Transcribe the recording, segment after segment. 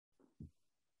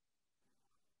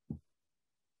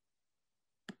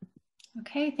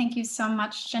Okay, thank you so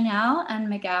much, Janelle and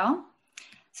Miguel.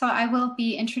 So I will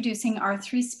be introducing our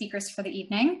three speakers for the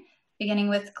evening, beginning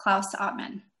with Klaus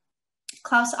Ottmann.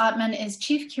 Klaus Ottmann is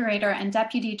Chief Curator and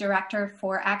Deputy Director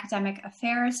for Academic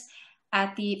Affairs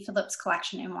at the Phillips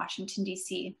Collection in Washington,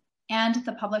 D.C., and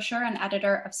the publisher and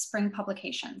editor of Spring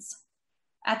Publications.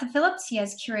 At the Phillips, he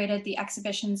has curated the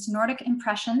exhibitions Nordic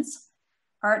Impressions,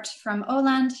 art from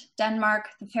Åland, Denmark,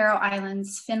 the Faroe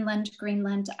Islands, Finland,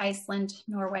 Greenland, Iceland,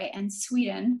 Norway, and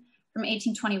Sweden from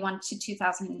 1821 to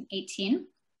 2018.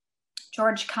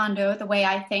 George Kondo, The Way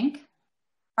I Think,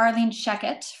 Arlene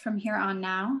Scheckett, From Here On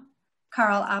Now,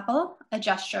 Karl Appel, A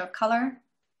Gesture of Color,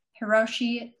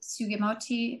 Hiroshi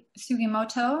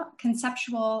Sugimoto,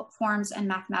 Conceptual Forms and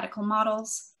Mathematical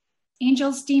Models,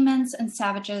 Angels, Demons, and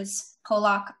Savages,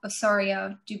 Pollock,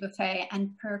 Osorio, Dubuffet,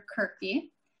 and Per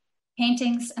Kirkby,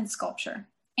 Paintings and Sculpture.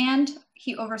 And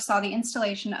he oversaw the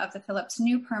installation of the Phillips'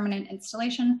 new permanent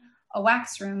installation, A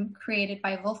Wax Room, created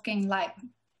by Wolfgang Leib.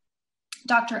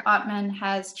 Dr. Ottmann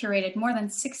has curated more than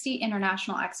 60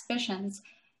 international exhibitions,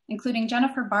 including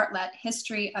Jennifer Bartlett,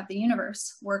 History of the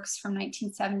Universe, works from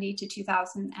 1970 to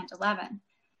 2011,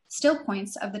 Still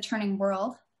Points of the Turning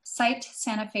World, Site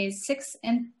Santa Fe's 6th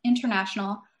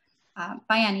International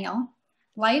Biennial,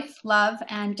 Life, Love,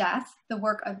 and Death, the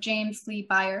work of James Lee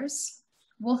Byers,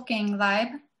 Wolfgang Leib,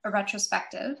 a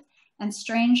retrospective, and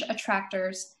Strange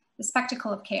Attractors, The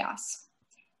Spectacle of Chaos.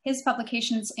 His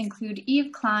publications include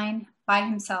Yves Klein, By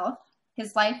Himself,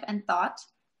 His Life and Thought,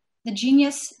 The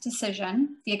Genius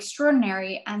Decision, The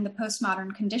Extraordinary and the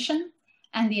Postmodern Condition,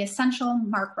 and The Essential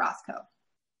Mark Rothko.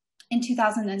 In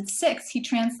 2006, he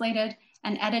translated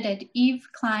and edited Yves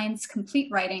Klein's complete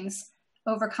writings,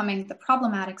 Overcoming the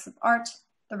Problematics of Art,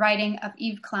 The Writing of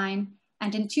Yves Klein,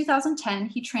 and in 2010,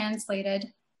 he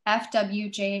translated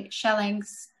F.W.J.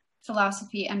 Schelling's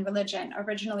Philosophy and Religion,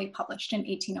 originally published in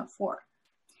 1804.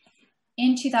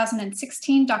 In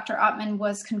 2016, Dr. Ottmann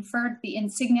was conferred the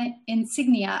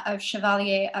insignia of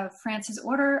Chevalier of France's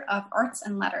Order of Arts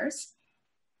and Letters,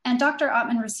 and Dr.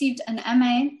 Ottmann received an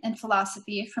MA in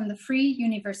philosophy from the Free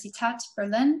Universität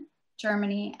Berlin,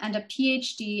 Germany, and a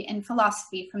PhD in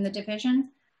philosophy from the Division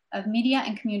of Media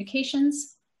and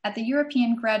Communications at the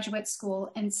European Graduate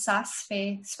School in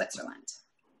Saas-Fee, Switzerland.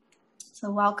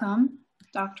 So welcome,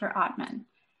 Dr. Ottmann.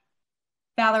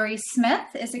 Valerie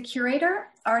Smith is a curator,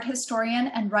 art historian,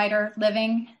 and writer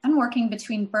living and working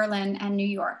between Berlin and New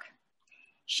York.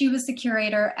 She was the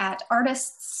curator at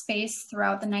Artists' Space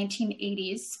throughout the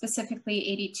 1980s, specifically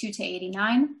 82 to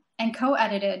 89, and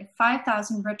co-edited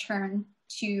 5,000 Return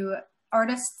to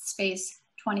Artists' Space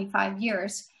 25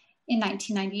 Years in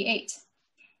 1998.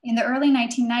 In the early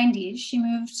 1990s, she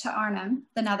moved to Arnhem,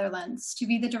 the Netherlands, to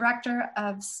be the director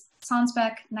of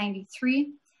Sonsbeck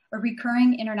 93, a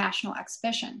recurring international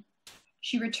exhibition.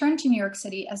 She returned to New York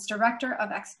City as director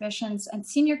of exhibitions and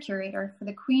senior curator for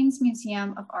the Queens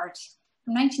Museum of Art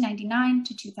from 1999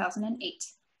 to 2008,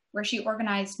 where she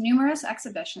organized numerous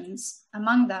exhibitions,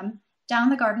 among them Down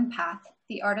the Garden Path,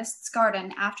 The Artist's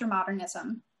Garden After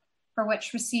Modernism, for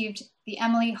which received the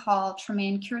Emily Hall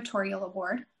Tremaine Curatorial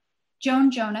Award,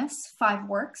 Joan Jonas, 5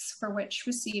 Works, for which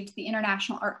received the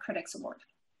International Art Critics Award.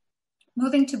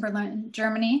 Moving to Berlin,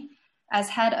 Germany, as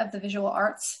head of the visual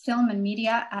arts, film, and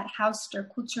media at Haus der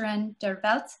Kulturen der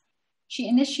Welt, she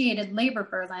initiated Labor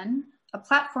Berlin, a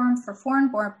platform for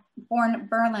foreign-born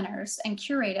Berliners, and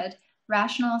curated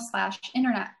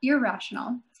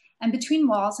Rational/Irrational, and Between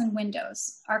Walls and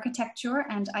Windows, Architecture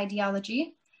and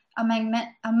Ideology,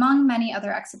 among many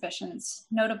other exhibitions,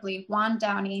 notably Juan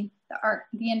Downey,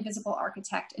 The Invisible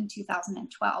Architect in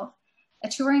 2012, a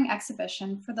touring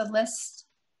exhibition for the List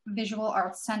Visual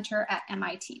Arts Center at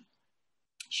MIT.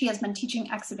 She has been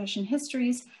teaching exhibition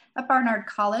histories at Barnard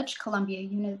College, Columbia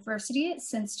University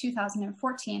since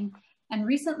 2014, and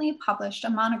recently published a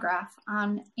monograph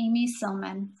on Amy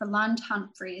Silman for Lund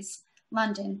Humphreys,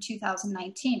 London,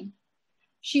 2019.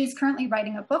 She is currently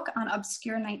writing a book on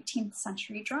obscure 19th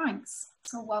century drawings.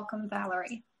 So welcome,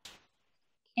 Valerie.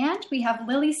 And we have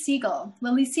Lily Siegel.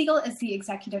 Lily Siegel is the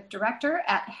executive director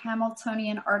at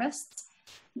Hamiltonian Artists,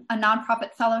 a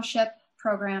nonprofit fellowship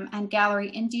program and gallery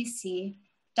in DC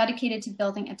dedicated to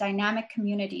building a dynamic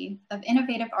community of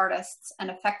innovative artists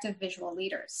and effective visual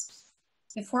leaders.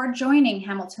 Before joining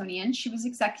Hamiltonian, she was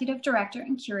executive director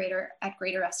and curator at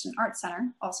Greater Reston Arts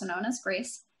Center, also known as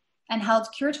GRACE, and held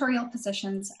curatorial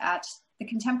positions at the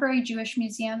Contemporary Jewish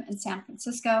Museum in San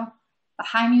Francisco, the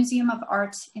High Museum of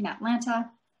Art in Atlanta,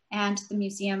 and the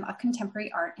Museum of Contemporary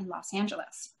Art in Los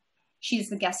Angeles. She is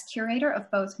the guest curator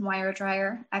of both Moira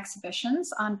Dryer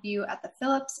exhibitions on view at the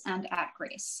Phillips and at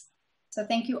GRACE. So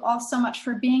thank you all so much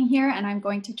for being here, and I'm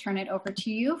going to turn it over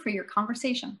to you for your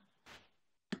conversation.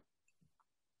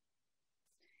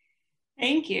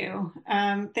 Thank you.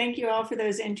 Thank you all for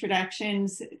those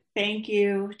introductions. Thank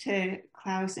you to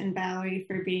Klaus and Valerie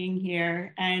for being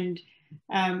here. And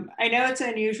I know it's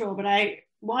unusual, but I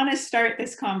want to start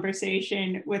this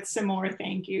conversation with some more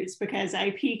thank yous, because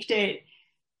I peeked at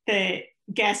the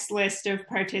guest list of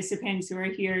participants who are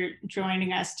here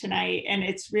joining us tonight. And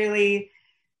it's really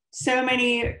so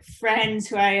many friends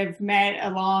who I have met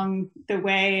along the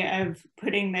way of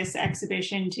putting this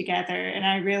exhibition together. And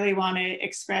I really want to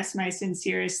express my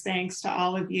sincerest thanks to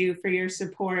all of you for your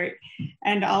support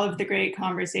and all of the great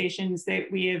conversations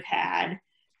that we have had.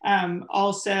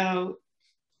 Also,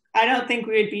 I don't think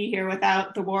we would be here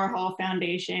without the Warhol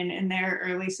Foundation and their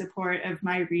early support of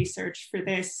my research for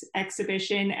this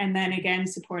exhibition, and then again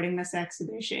supporting this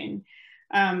exhibition.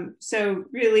 So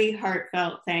really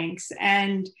heartfelt thanks.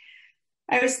 And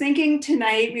I was thinking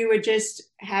tonight we would just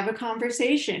have a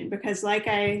conversation, because like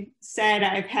I said,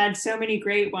 I've had so many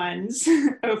great ones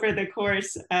over the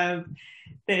course of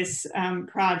this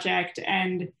project,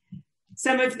 and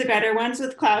some of the better ones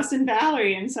with Klaus and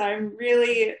Valerie. And so I'm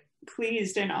really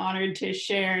pleased and honored to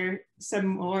share some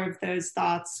more of those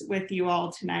thoughts with you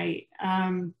all tonight.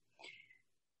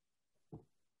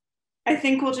 I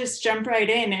think we'll just jump right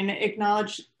in and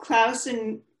acknowledge Klaus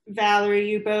and Valerie.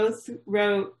 You both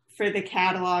wrote for the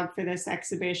catalog for this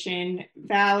exhibition.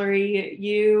 Valerie,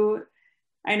 you,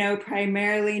 I know,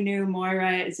 primarily knew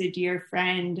Moira as a dear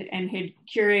friend and had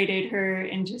curated her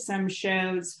into some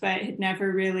shows, but had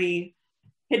never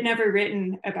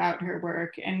written about her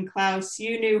work. And Klaus,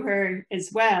 you knew her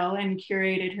as well and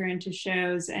curated her into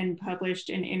shows and published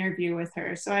an interview with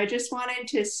her. So I just wanted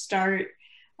to start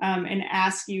and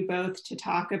ask you both to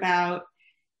talk about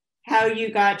how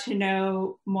you got to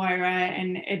know Moira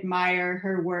and admire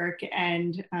her work,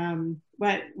 and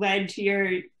what led to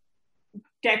your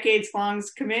decades-long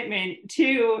commitment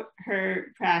to her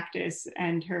practice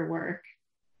and her work.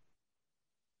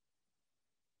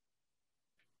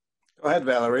 Go ahead,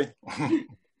 Valerie.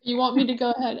 You want me to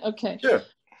go ahead? Okay. Sure.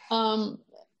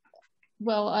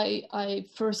 Well, I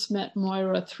first met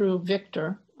Moira through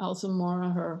Victor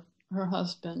Alzamora, her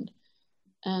husband,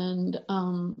 and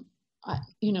I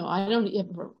don't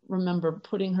ever remember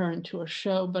putting her into a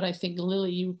show, but I think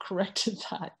Lily, you corrected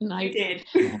that, and I did.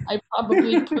 I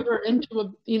probably put her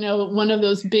into one of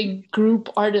those big group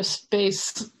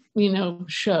artist-based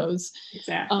shows.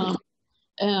 Exactly.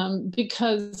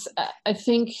 Because I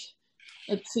think,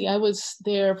 let's see, I was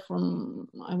there from,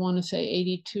 I want to say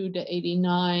 82 to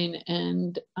 89,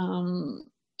 and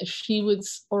she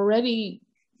was already,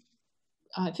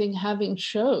 I think, having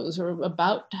shows or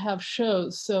about to have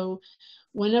shows. So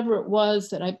whenever it was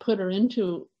that I put her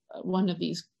into one of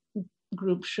these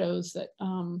group shows that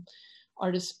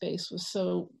Artist Space was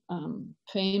so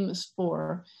famous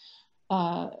for,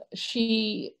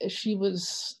 she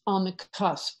was on the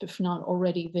cusp, if not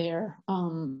already there,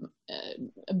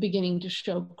 beginning to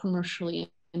show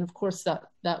commercially. And of course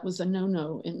that was a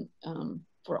no-no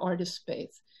for Artist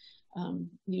Space.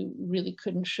 You really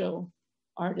couldn't show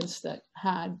artists that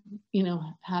had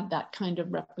that kind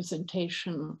of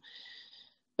representation.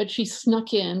 But she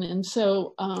snuck in, and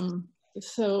so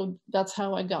that's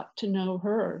how I got to know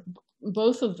her,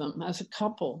 both of them as a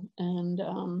couple, and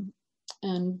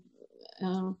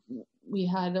we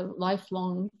had a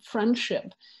lifelong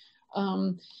friendship.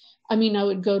 I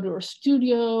would go to her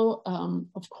studio,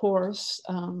 of course,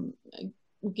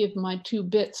 give my 2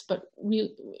 bits, but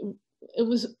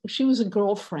she was a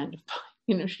girlfriend.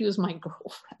 She was my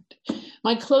girlfriend,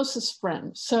 my closest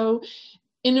friend. So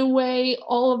in a way,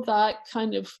 all of that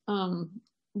kind of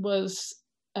was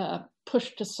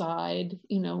pushed aside.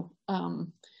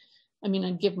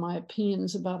 I'd give my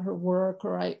opinions about her work,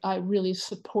 or I really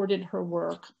supported her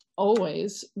work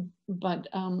always, but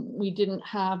we didn't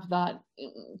have that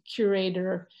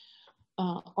curator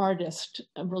artist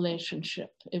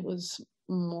relationship. It was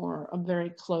more a very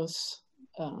close,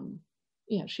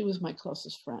 she was my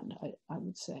closest friend, I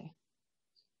would say.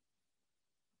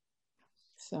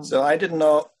 So I didn't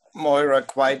know Moira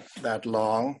quite that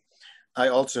long. I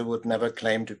also would never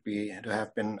claim to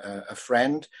have been a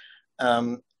friend.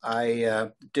 I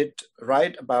did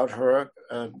write about her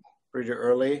pretty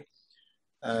early,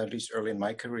 at least early in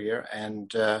my career,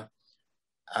 and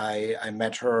I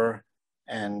met her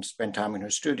and spent time in her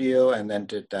studio, and then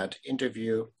did that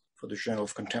interview for the Journal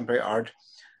of Contemporary Art.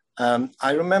 I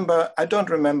don't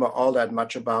remember all that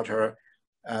much about her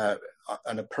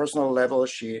on a personal level.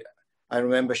 I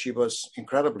remember she was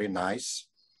incredibly nice,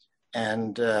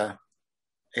 and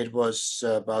it was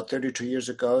about 32 years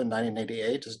ago in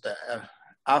 1988,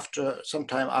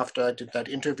 sometime after I did that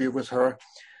interview with her,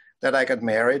 that I got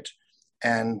married.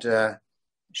 And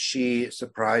she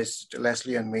surprised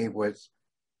Leslie and me with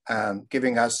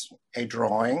giving us a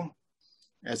drawing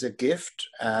as a gift,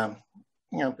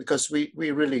 because we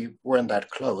really weren't that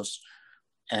close.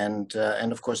 And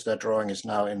of course that drawing is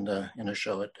now in a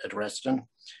show at Reston.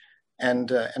 And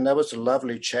that was a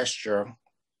lovely gesture.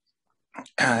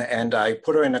 And I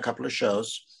put her in a couple of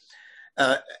shows.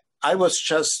 I was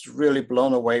just really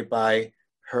blown away by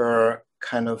her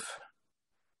kind of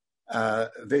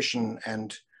vision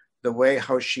and the way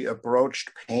how she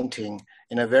approached painting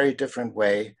in a very different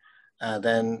way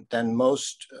than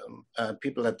most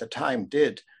people at the time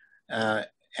did.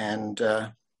 And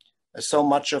so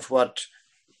much of what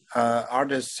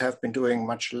artists have been doing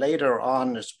much later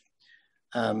on is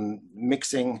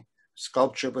mixing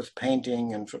sculpture with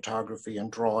painting and photography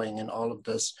and drawing and all of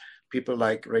this. People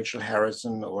like Rachel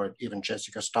Harrison or even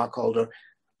Jessica Stockholder,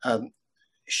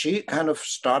 she kind of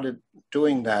started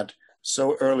doing that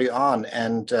so early on,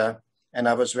 and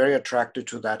I was very attracted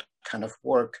to that kind of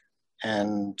work,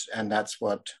 and that's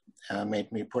what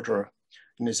made me put her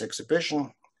in this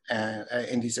exhibition.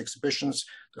 In these exhibitions,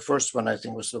 the first one I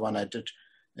think was the one I did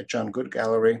at John Good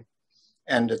Gallery.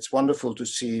 And it's wonderful to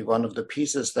see one of the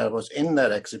pieces that was in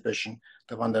that exhibition,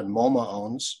 the one that MoMA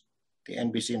owns, the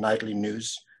NBC Nightly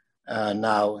News,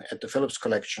 now at the Phillips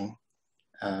Collection.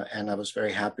 And I was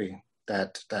very happy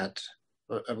that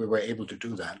we were able to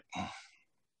do that.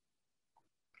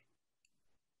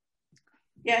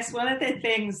 Yes, one of the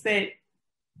things that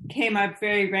came up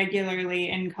very regularly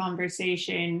in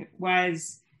conversation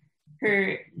was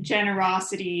her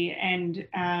generosity and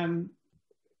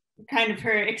kind of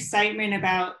her excitement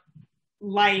about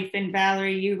life. And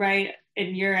Valerie, you write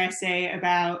in your essay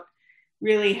about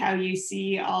really how you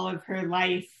see all of her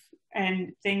life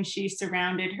and things she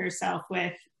surrounded herself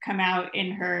with come out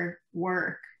in her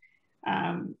work.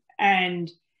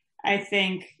 And I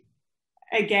think,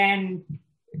 again,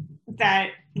 that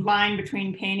line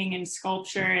between painting and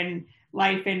sculpture and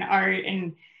life and art,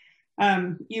 and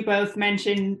you both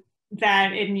mentioned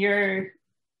that in your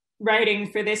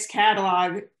writing for this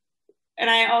catalog. And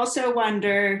I also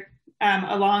wonder,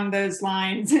 along those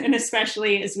lines, and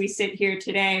especially as we sit here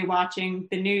today watching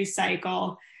the news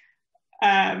cycle,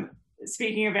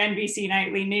 speaking of NBC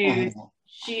Nightly News,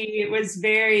 she was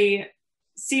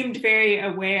seemed very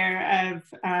aware of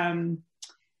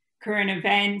current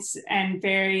events and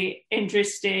very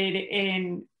interested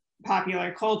in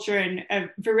popular culture and a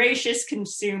voracious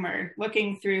consumer.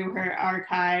 Looking through her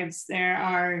archives, there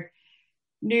are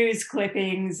news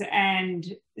clippings and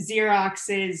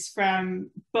Xeroxes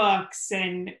from books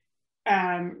and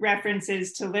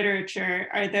references to literature.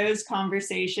 Are those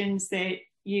conversations that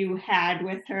you had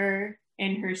with her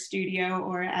in her studio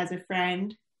or as a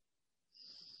friend?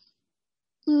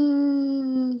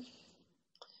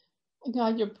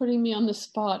 God, you're putting me on the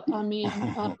spot. I mean,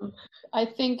 I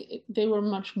think they were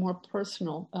much more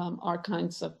personal, our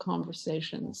kinds of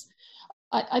conversations.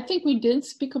 I think we did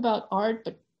speak about art,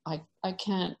 but I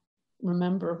can't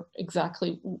remember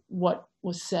exactly what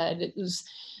was said. It was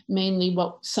mainly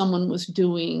what someone was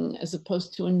doing as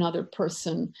opposed to another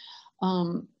person.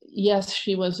 Yes,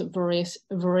 she was a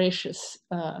voracious,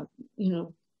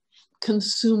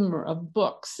 consumer of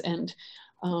books and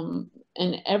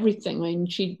everything. I mean,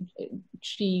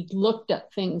 she looked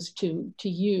at things to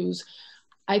use.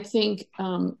 I think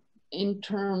in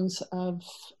terms of,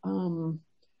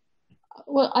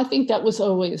 well, I think that was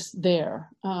always there,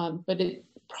 but it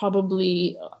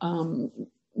probably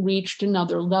reached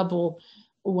another level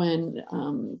when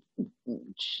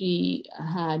she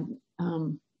had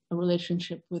a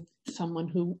relationship with someone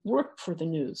who worked for the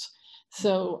news.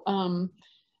 So,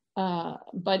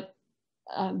 but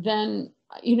then,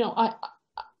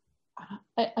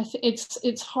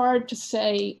 it's hard to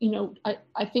say,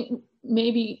 I think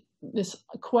maybe this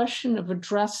question of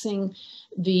addressing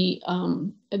the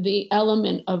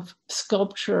element of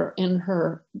sculpture in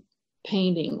her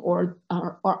painting or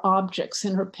objects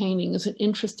in her painting is an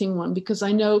interesting one, because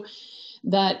I know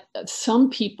that some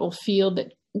people feel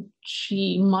that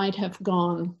she might have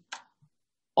gone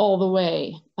all the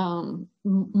way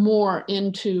more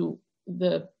into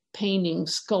the painting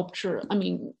sculpture. I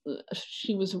mean,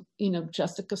 she was,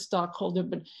 Jessica Stockholder,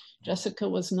 but Jessica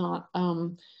was not,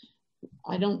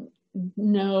 I don't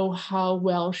know how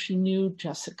well she knew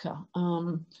Jessica,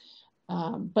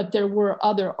 but there were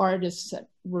other artists that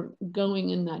were going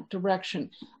in that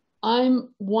direction.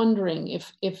 I'm wondering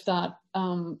if that,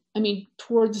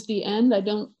 towards the end,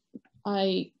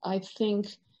 I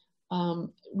think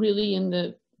really in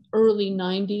the early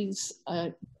 90s,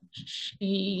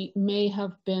 she may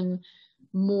have been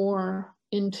more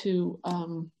into,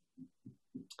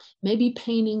 maybe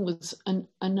painting was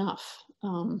enough.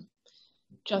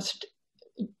 Just,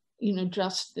 you know,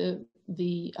 just the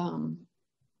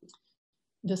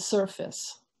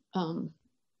surface.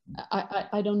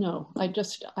 I don't know.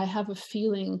 I have a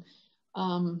feeling,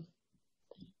 I'm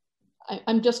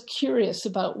just curious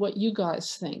about what you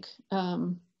guys think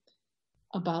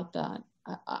about that.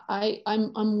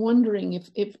 I'm wondering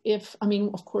if I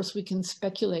mean, of course we can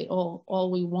speculate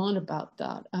all we want about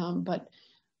that, but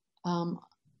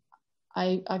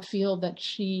I feel that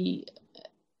she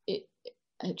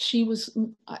was,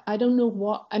 I don't know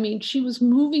what, I mean, she was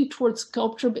moving towards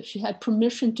sculpture, but she had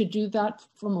permission to do that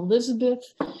from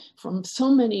Elizabeth, from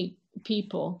so many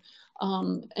people,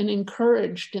 and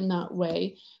encouraged in that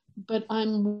way. But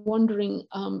I'm wondering,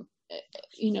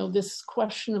 you know, this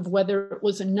question of whether it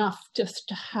was enough just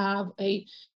to have a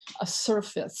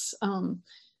surface,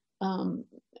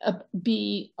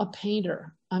 be a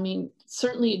painter. I mean,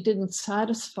 certainly it didn't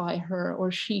satisfy her,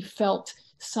 or she felt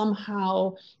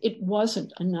somehow it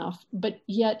wasn't enough, but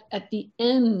yet at the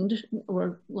end,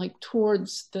 or like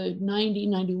towards the 90,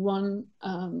 91,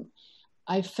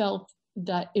 I felt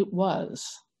that it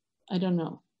was. I don't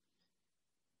know.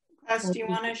 Klaus, do you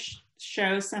want to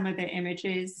show some of the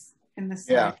images in the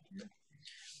slide? Yeah.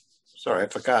 Sorry, I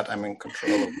forgot I'm in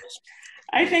control of this.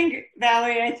 I think,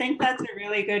 Valerie, I think that's a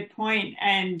really good point.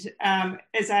 And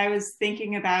as I was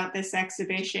thinking about this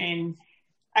exhibition,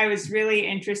 I was really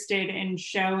interested in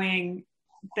showing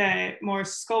the more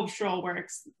sculptural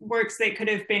works that could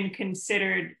have been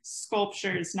considered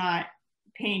sculptures, not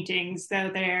paintings, though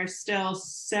they're still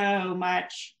so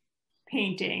much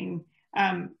painting,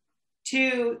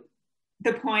 to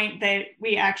the point that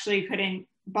we actually couldn't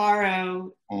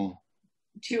borrow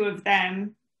two of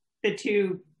them, the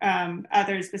two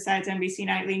others besides NBC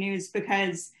Nightly News,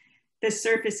 because the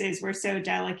surfaces were so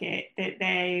delicate that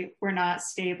they were not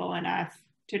stable enough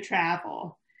to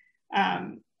travel.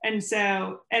 And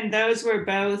those were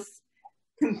both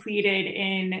completed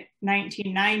in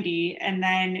 1990, and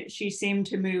then she seemed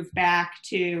to move back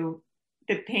to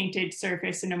the painted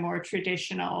surface in a more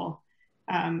traditional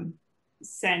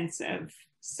sense of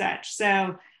such.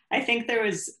 So I think there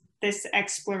was this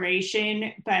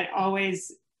exploration, but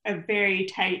always a very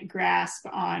tight grasp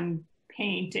on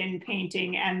paint and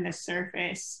painting and the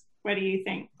surface. What do you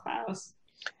think, Klaus?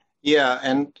 Yeah,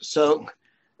 and so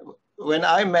when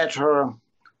I met her,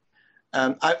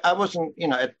 I wasn't, you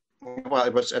know, well,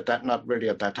 it was at that, not really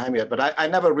at that time yet, but I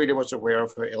never really was aware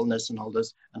of her illness and all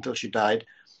this until she died.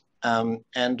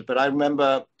 But I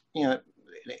remember, you know,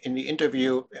 in the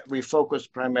interview, we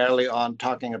focused primarily on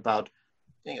talking about,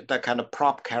 you know, that kind of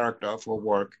prop character of her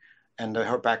work and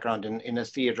her background in a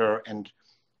theater. And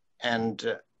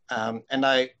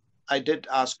I did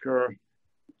ask her,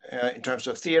 in terms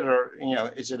of theater, you know,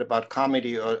 is it about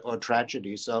comedy or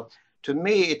tragedy? So to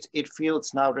me, it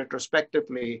feels now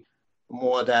retrospectively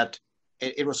more that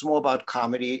it was more about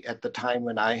comedy at the time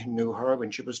when I knew her, when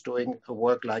she was doing a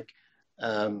work like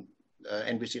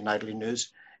NBC Nightly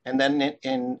News. And then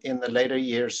in the later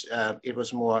years, it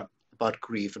was more about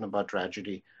grief and about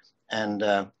tragedy. And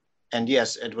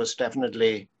yes, it was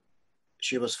definitely,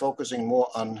 she was focusing more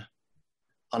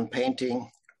on painting.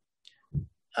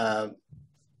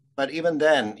 But even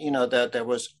then, you know, there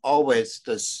was always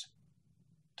this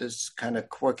kind of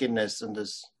quirkiness and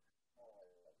this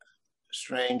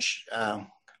strange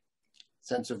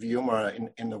sense of humor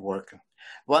in the work.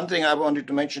 One thing I wanted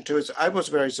to mention too is I was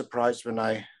very surprised when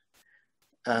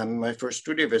my first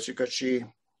studio visit, because she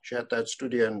had that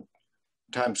studio in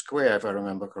Times Square, if I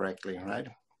remember correctly, right?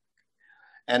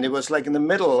 And it was like in the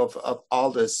middle of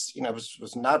all this, you know, it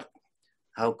was not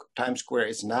how Times Square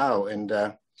is now. And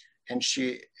I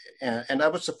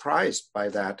was surprised by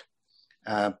that.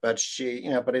 But she, you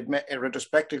know, but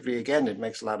retrospectively, again, it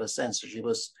makes a lot of sense. She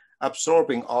was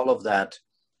absorbing all of that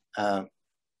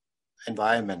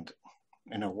environment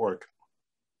in her work.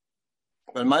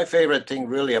 But my favorite thing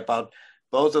really about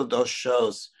both of those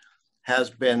shows has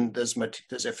been this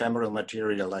ephemeral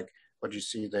material, like what you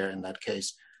see there in that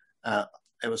case.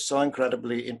 It was so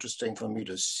incredibly interesting for me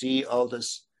to see all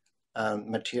this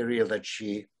material that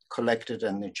she collected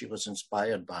and that she was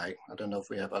inspired by. I don't know if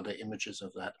we have other images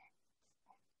of that.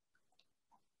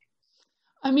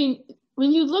 I mean,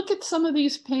 when you look at some of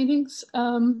these paintings,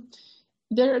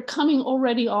 they're coming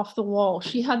already off the wall.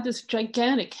 She had this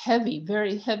gigantic, heavy,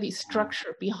 very heavy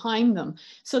structure behind them.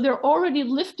 So they're already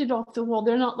lifted off the wall.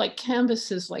 They're not like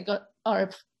canvases, like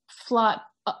are flat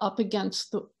up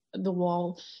against the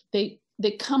wall. They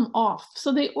come off.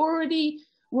 So they already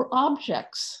were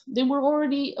objects. They were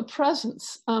already a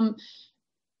presence.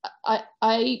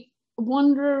 I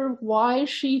wonder why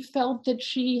she felt that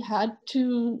she had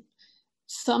to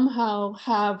somehow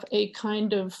have a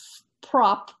kind of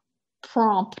prompt.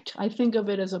 I think of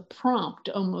it as a prompt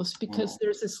almost, because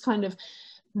there's this kind of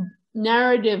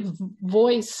narrative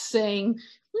voice saying,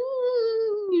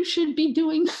 you should be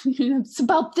doing, it's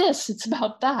about this, it's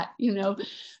about that,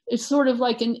 It's sort of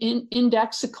like an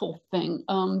indexical thing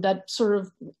that sort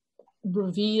of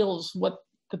reveals what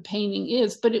the painting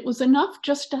is, but it was enough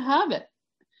just to have it.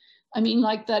 I mean,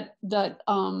 like that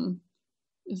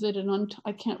is it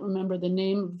I can't remember the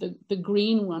name of the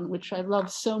green one, which I love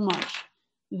so much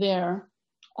there.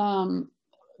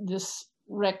 This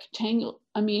rectangle,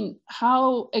 I mean,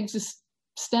 how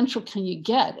existential can you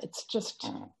get? It's just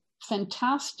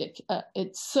fantastic.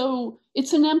 It's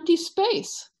an empty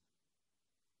space.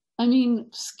 I mean,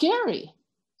 scary,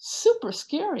 super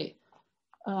scary.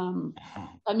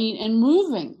 I mean, and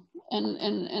moving,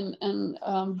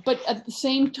 but at the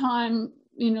same time,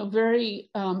 very,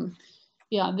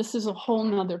 this is a whole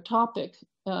nother topic.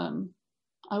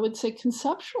 I would say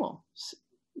conceptual,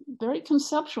 very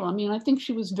conceptual. I mean, I think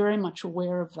she was very much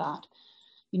aware of that,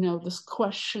 this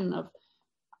question of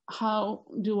how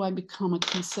do I become a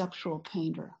conceptual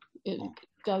painter?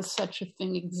 Does such a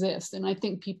thing exist? And I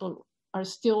think people are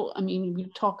still, I mean, we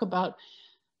talk about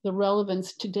the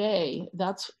relevance today.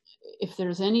 That's, if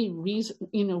there's any reason,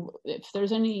 if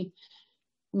there's any,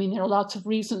 I mean, there are lots of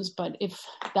reasons, but if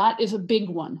that is a big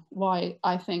one, why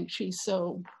I think she's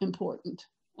so important,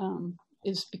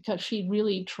 is because she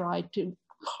really tried to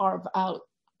carve out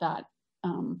that,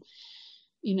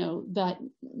 that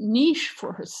niche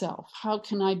for herself. How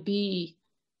can I be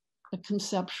a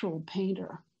conceptual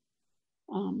painter?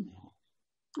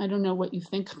 I don't know what you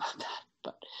think about that,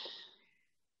 but.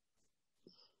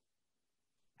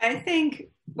 I think,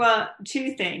 well,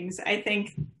 two things. I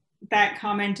think that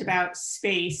comment about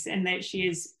space and that she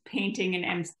is painting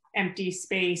an empty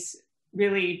space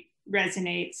really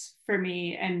resonates for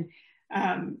me. And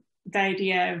the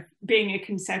idea of being a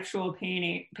conceptual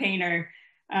painter,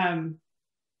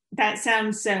 that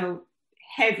sounds so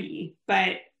heavy,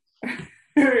 but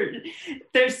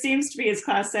there seems to be, as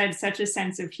Klaus said, such a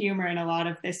sense of humor in a lot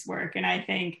of this work. And I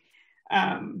think,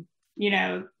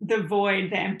 the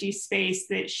void, the empty space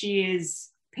that she is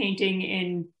painting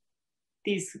in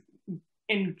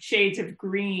shades of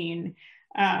green,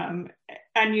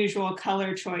 unusual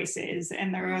color choices.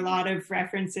 And there are a lot of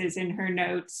references in her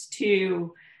notes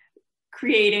to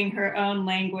creating her own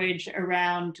language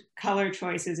around color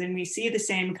choices. And we see the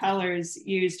same colors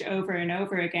used over and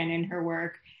over again in her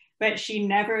work, but she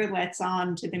never lets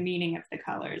on to the meaning of the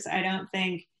colors. I don't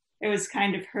think it was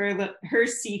kind of her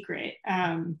secret,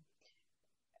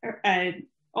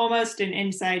 almost an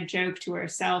inside joke to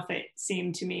herself, it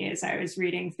seemed to me as I was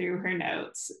reading through her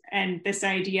notes. And this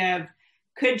idea of,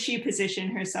 could she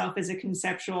position herself as a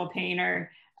conceptual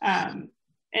painter? And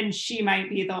she might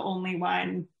be the only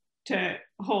one to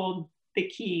hold the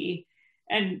key,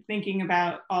 and thinking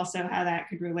about also how that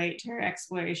could relate to her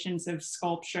explorations of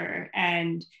sculpture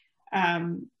and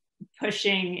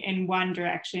pushing in one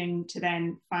direction to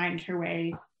then find her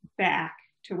way back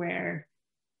to where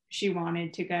she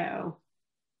wanted to go.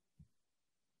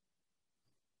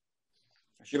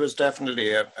 She was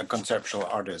definitely a conceptual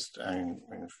artist, I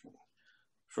mean,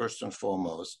 first and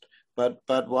foremost. But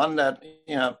one that,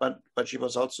 but she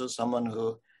was also someone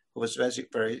who was very,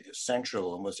 very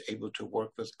sensual and was able to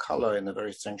work with color in a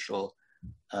very sensual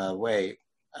way.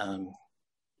 I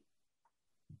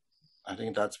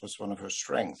think that was one of her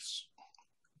strengths.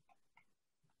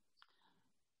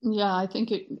 Yeah, I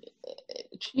think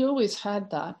she always had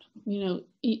that, in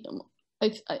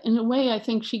a way. I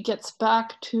think she gets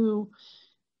back to,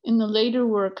 in the later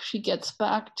work, she gets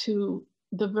back to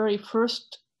the very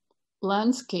first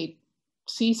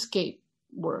seascape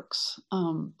works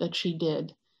that she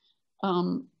did,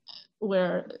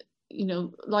 where,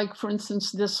 like for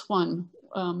instance, this one,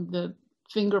 the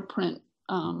fingerprint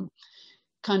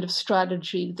kind of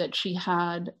strategy that she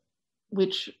had,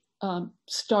 which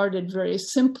started very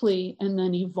simply and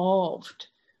then evolved.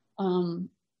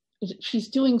 She's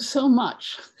doing so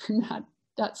much in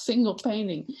that single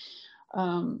painting.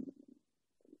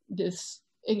 This,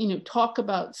 talk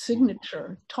about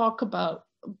signature, talk about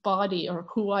body or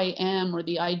who I am, or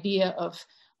the idea of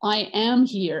I am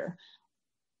here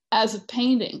as a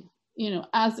painting,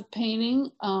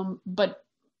 but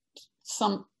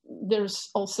there's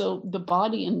also the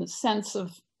body in the sense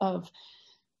of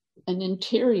an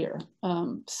interior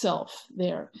self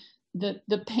there.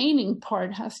 The painting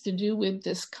part has to do with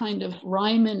this kind of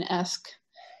Ryman-esque,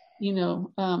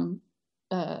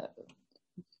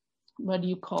 what do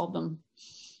you call them?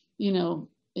 You know,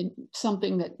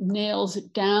 something that nails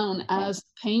it down as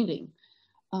painting.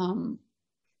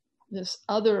 This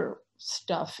other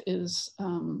stuff is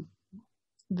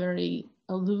very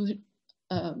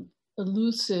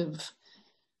elusive,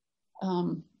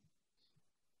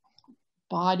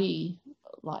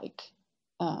 body-like.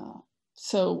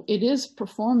 So it is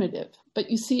performative, but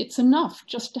you see, it's enough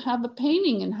just to have a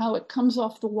painting and how it comes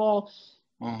off the wall.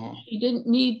 She didn't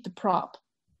need the prop.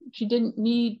 She didn't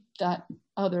need that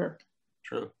other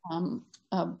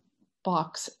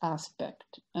box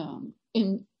aspect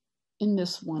in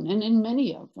this one, and in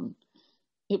many of them.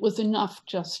 It was enough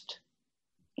just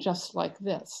like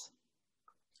this.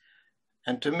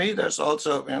 And to me, there's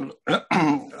also,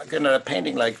 like in a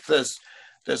painting like this,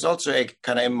 there's also a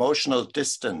kind of emotional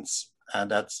distance, and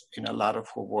that's in a lot of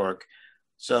her work.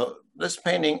 So this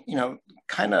painting, you know,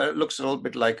 kind of looks a little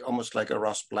bit like, almost like a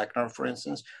Ross Blackner, for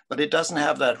instance, but it doesn't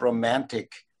have that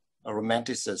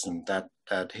romanticism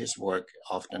that his work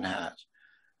often has.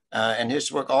 And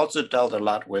his work also dealt a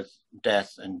lot with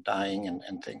death and dying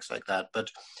and things like that.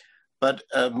 But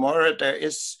Moira, there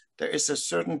is a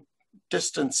certain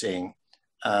distancing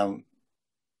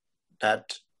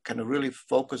that kind of really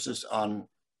focuses on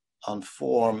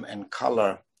form and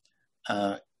color,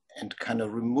 and kind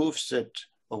of removes it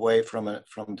away from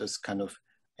this kind of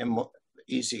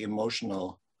easy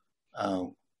emotional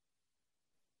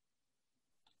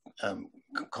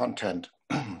content.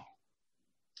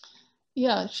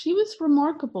 Yeah, she was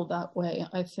remarkable that way,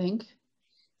 I think.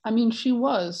 I mean, she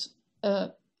was.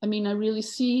 I really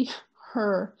see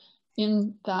her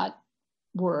in that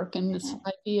work and this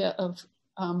idea of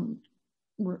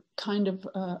kind of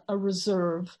a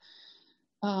reserve.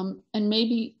 And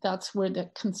maybe that's where the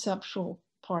conceptual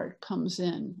part comes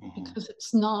in, because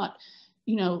it's not,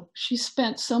 you know, she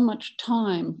spent so much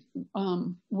time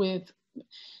with,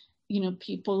 you know,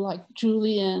 people like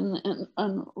Julian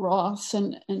and Ross,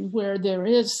 and where there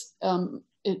is,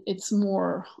 it's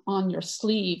more on your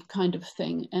sleeve kind of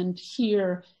thing. And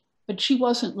here, but she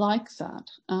wasn't like that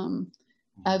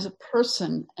as a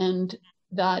person, and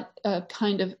that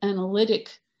kind of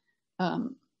analytic,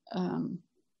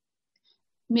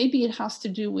 maybe it has to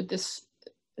do with this,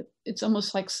 it's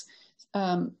almost like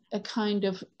a kind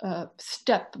of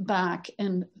step back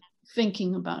and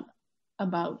thinking about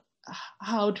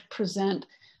how to present,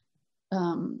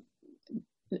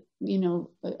 you know,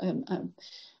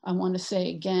 I want to say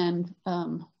again,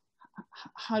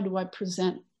 how do I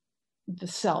present the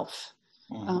self?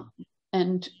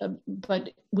 And but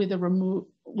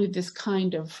with this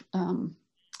kind of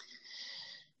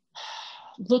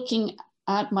looking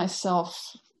at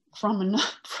myself from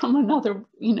another,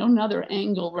 you know, another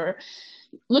angle, where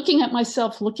looking at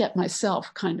myself, look at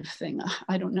myself kind of thing.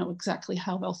 I don't know exactly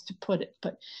how else to put it,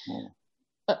 but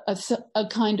a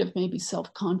kind of maybe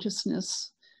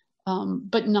self-consciousness,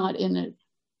 but not in a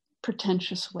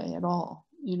pretentious way at all,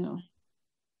 you know.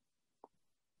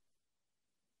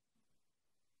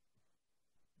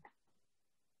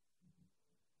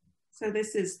 So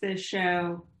this is the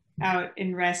show out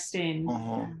in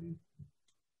Reston,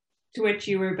 to which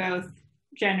you were both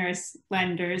generous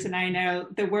lenders. And I know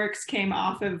the works came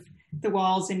off of the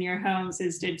walls in your homes,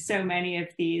 as did so many of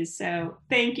these. So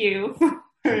thank you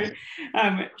for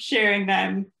sharing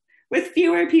them with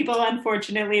fewer people,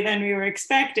 unfortunately, than we were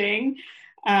expecting.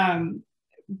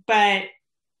 But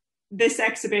this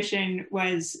exhibition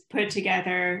was put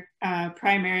together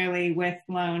primarily with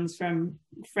loans from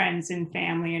friends and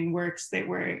family and works that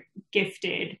were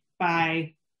gifted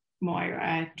by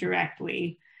Moira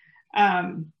directly.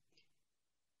 And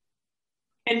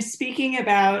speaking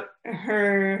about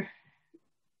her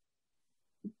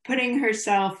putting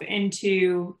herself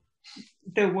into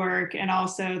the work and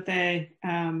also the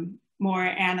more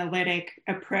analytic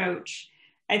approach,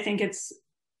 I think it's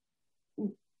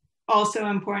also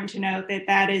important to note that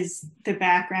that is the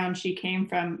background she came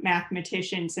from,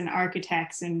 mathematicians and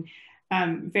architects and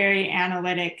very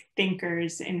analytic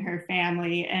thinkers in her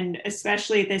family. And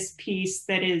especially this piece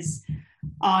that is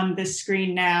on the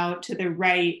screen now to the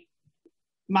right,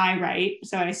 my right,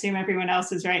 so I assume everyone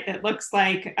else is right, that looks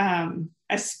like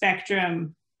a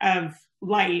spectrum of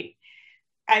light.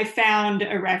 I found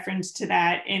a reference to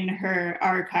that in her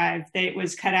archive that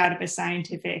was cut out of a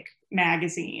scientific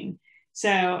magazine.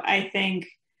 So I think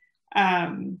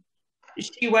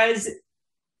she was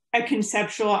a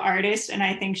conceptual artist, and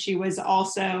I think she was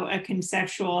also a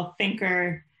conceptual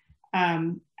thinker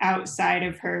outside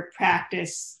of her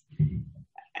practice,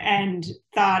 and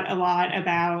thought a lot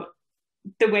about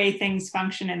the way things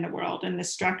function in the world and the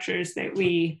structures that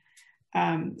we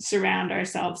surround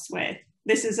ourselves with.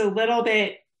 this is a little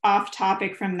bit off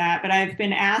topic from that, but I've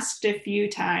been asked a few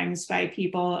times by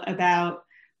people about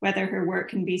whether her work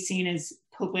can be seen as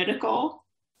political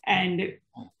and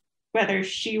whether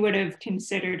she would have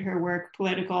considered her work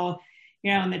political,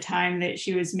 you know, in the time that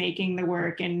she was making the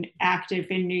work and active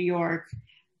in New York,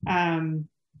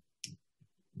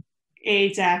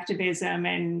 AIDS activism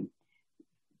and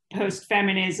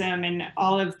post-feminism and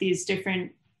all of these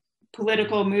different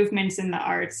political movements in the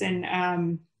arts. And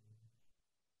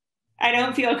I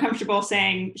don't feel comfortable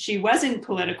saying she wasn't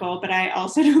political, but I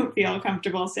also don't feel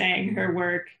comfortable saying her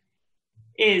work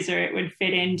is, or it would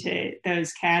fit into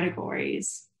those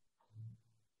categories.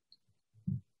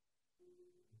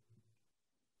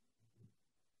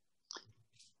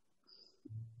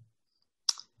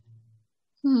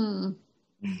 I'm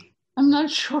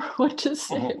not sure what to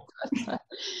say about that.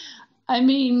 I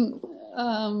mean,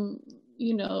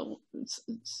 you know,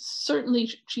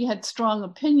 certainly she had strong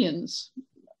opinions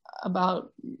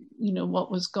about, you know, what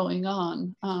was going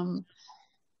on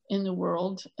in the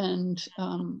world, and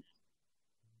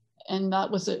that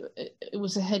was it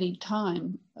was a heady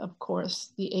time, of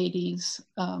course, the 80s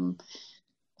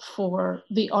for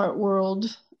the art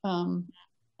world, and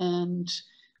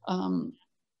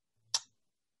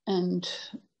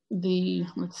the,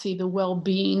 let's see, the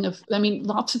well-being of, I mean,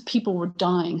 lots of people were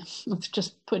dying, let's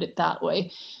just put it that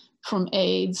way, from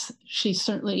AIDS. She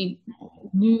certainly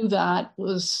knew that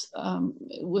was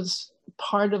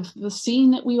part of the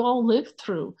scene that we all lived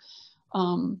through.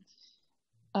 Did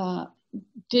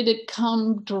it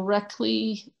come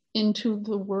directly into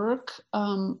the work?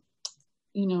 You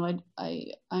know,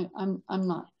 I'm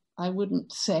not, I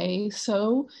wouldn't say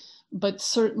so, but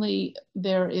certainly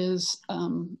there is,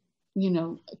 you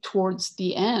know, towards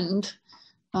the end,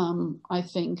 I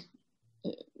think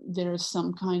there's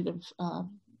some kind of,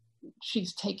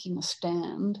 she's taking a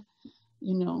stand,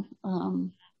 you know.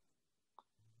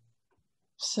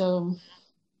 So,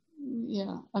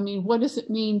 yeah, I mean, what does it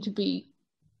mean to be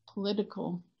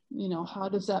political? You know, how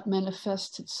does that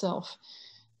manifest itself?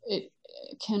 It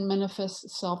can manifest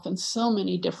itself in so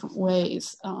many different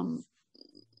ways.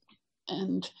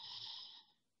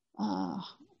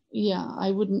 Yeah,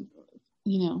 I wouldn't,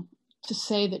 you know, to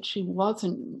say that she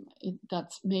wasn't,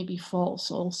 that's maybe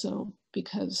false also,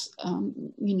 because,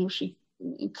 you know, she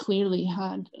clearly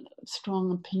had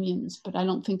strong opinions, but I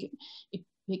don't think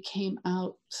it came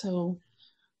out so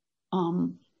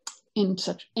in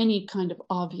such any kind of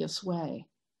obvious way.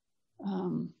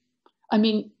 I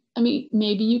mean,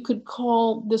 maybe you could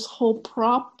call this whole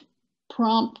prompt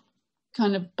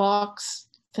kind of box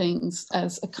things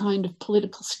as a kind of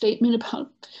political statement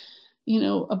about, you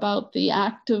know, about the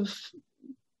act of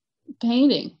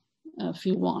painting, if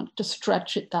you want to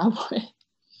stretch it that way.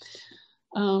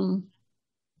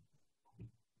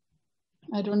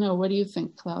 I don't know. What do you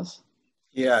think, Klaus?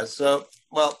 Yeah, so,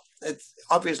 well, it's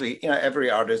obviously, you know,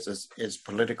 every artist is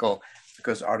political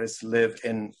because artists live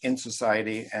in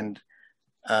society and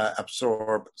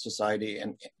absorb society,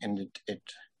 and it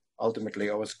ultimately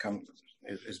always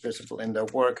is visible in their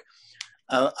work.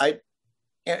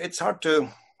 It's hard to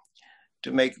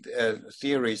make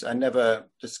theories. I never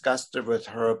discussed it with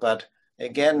her, but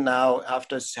again, now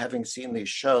after having seen these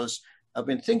shows, I've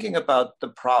been thinking about the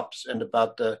props and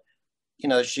about the, you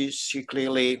know, she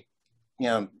clearly, you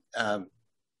know,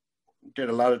 did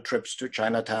a lot of trips to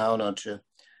Chinatown or to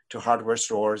hardware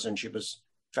stores, and she was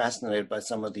fascinated by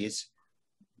some of these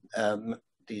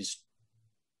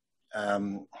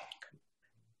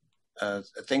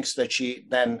things that she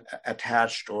then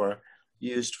attached or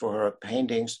used for her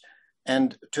paintings.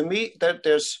 And to me, that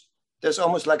there's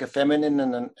almost like a feminine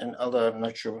and although I'm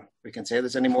not sure we can say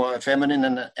this anymore, a feminine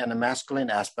and a masculine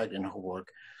aspect in her work.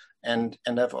 And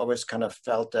I've always kind of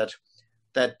felt that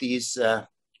these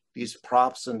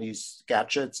props and these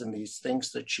gadgets and these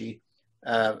things that she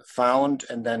found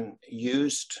and then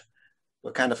used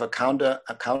were kind of a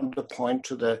counterpoint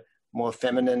to the more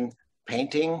feminine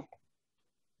painting,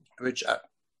 which,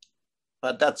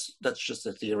 but that's just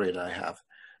a theory that I have.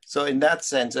 So in that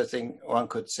sense, I think one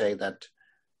could say that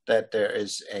there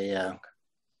is a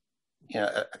you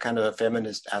know, a kind of a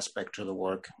feminist aspect to the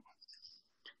work.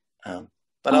 But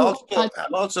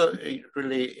I'm also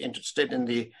really interested in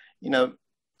the, you know,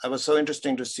 I was so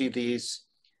interesting to see these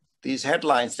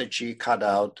headlines that she cut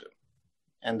out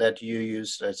and that you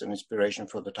used as an inspiration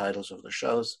for the titles of the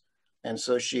shows. And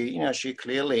so she, you know, she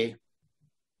clearly,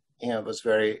 you know, was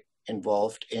very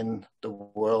involved in the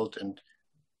world,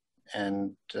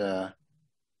 and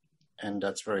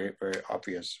that's very, very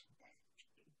obvious.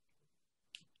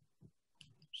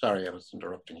 Sorry, I was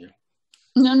interrupting you.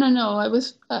 No.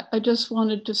 I just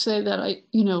wanted to say that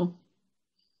you know,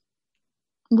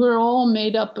 we're all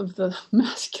made up of the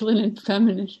masculine and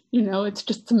feminine, it's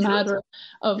just a matter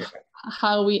of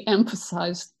how we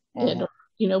emphasize it, or,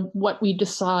 what we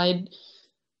decide,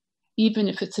 even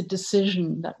if it's a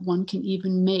decision that one can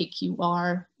even make. You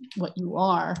are what you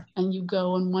are, and you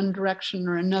go in one direction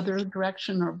or another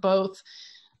direction or both,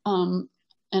 and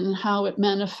how it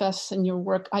manifests in your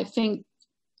work. I think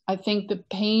the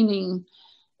painting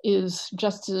is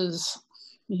just as,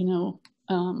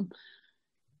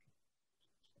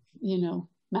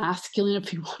 masculine,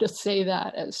 if you want to say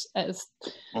that, as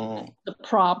the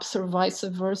props, or vice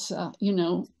versa.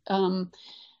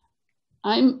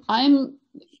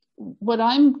 What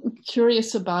I'm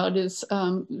curious about is,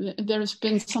 there's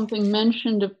been something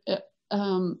mentioned,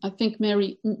 I think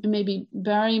maybe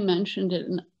Barry mentioned it,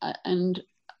 and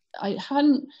I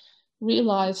hadn't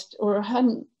realized, or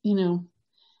hadn't,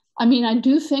 I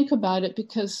do think about it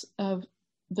because of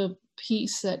the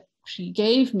piece that she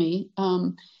gave me,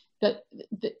 that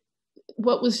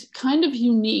what was kind of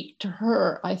unique to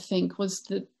her, I think, was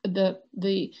the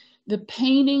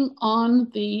painting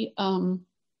on the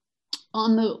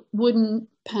wooden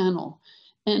panel,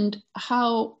 and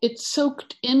how it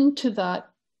soaked into that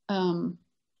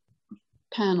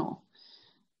panel,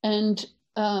 and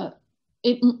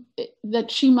that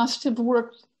she must have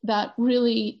worked that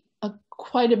really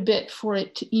quite a bit for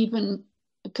it to even,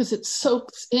 because it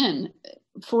soaks in,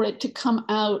 for it to come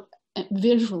out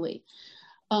visually.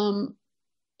 And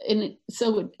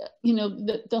so,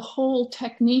 the whole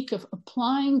technique of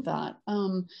applying that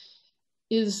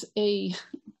is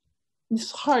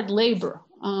it's hard labor,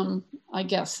 I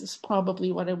guess, is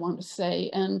probably what I want to say.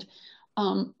 And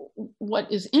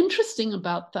what is interesting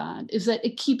about that is that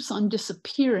it keeps on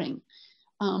disappearing.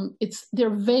 They're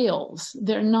veils.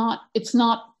 It's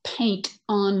not paint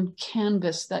on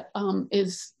canvas that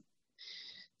is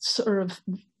sort of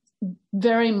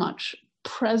very much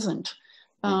present.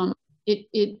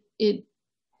 It's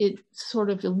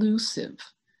sort of elusive.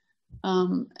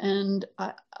 And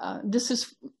this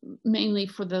is mainly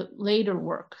for the later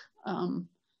work. And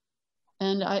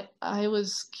I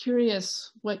was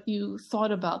curious what you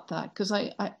thought about that, because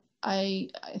I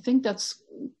think that's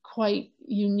quite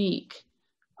unique,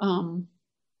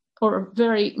 or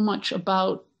very much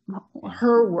about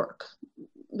her work,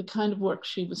 the kind of work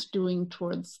she was doing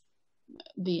towards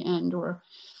the end, or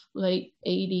late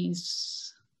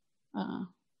 80s,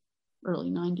 early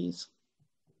 90s.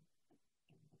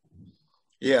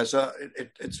 Yeah, so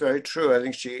it's very true. I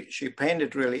think she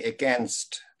painted really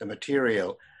against the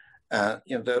material.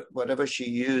 Whatever she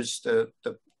used, the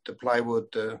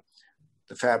plywood, the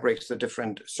fabrics, the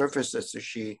different surfaces that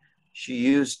she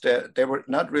used, they were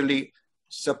not really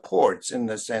supports in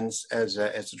the sense as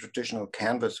a traditional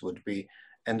canvas would be.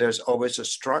 And there's always a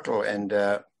struggle, and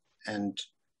they're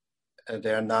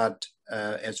not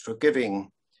as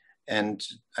forgiving. And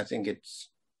I think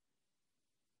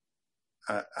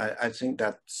I think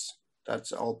that's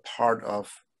all part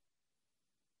of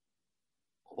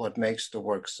what makes the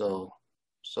work so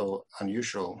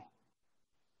unusual.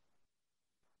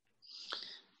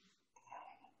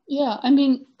 Yeah,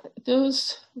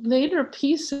 those later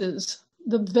pieces,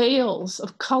 the veils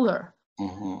of color,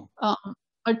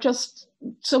 are just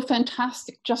so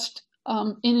fantastic, just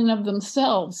in and of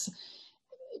themselves.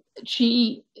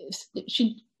 She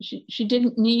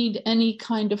didn't need any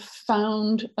kind of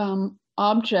found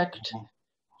object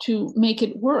to make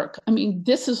it work.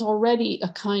 This is already a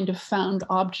kind of found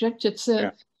object. It's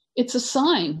a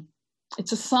sign.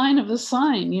 It's a sign of the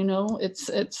sign. It's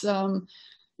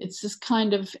this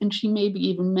kind of, and she maybe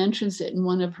even mentions it in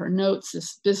one of her notes,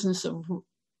 this business of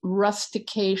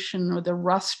rustication, or the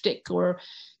rustic, or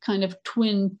kind of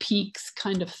Twin Peaks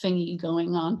kind of thingy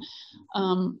going on.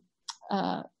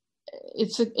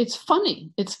 It's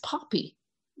funny. It's poppy.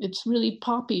 It's really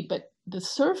poppy, but the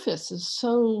surface is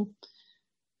so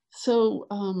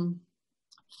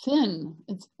thin.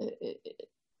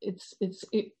 It's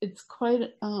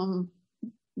quite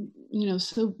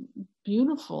so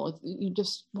beautiful. You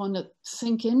just want to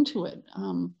sink into it.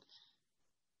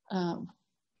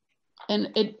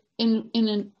 And it in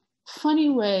a funny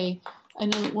way, I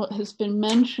know what has been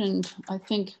mentioned. I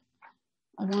think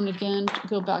I want again to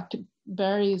go back to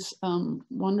Barry's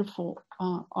wonderful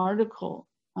article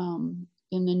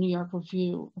in the New York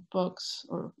Review of Books,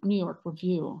 or New York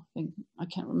Review, I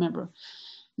can't remember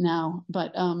now,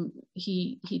 but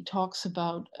he talks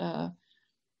about, I've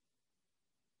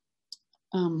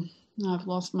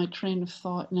lost my train of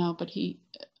thought now, but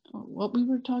what we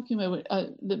were talking about,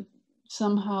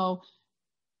 somehow.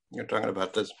 You're talking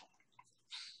about this.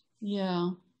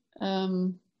 Yeah.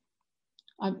 I'm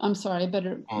sorry, I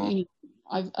better,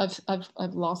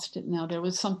 I've lost it now. There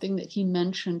was something that he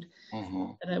mentioned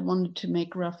that I wanted to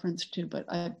make reference to, but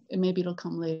maybe it'll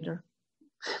come later.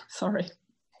 Sorry.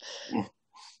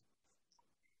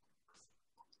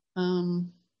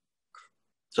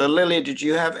 So Lily, did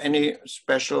you have any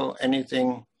special, any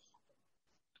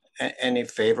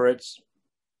favorites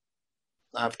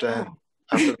after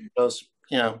those,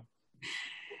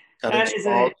 that is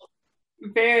a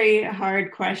very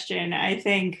hard question. I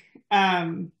think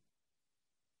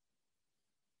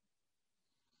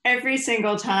every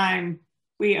single time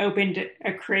we opened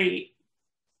a crate,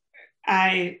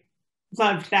 I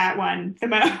loved that one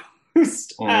the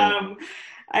most.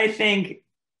 I think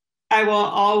I will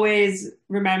always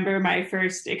remember my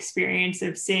first experience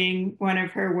of seeing one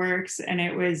of her works, and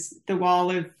it was The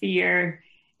Wall of Fear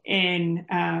in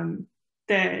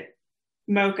the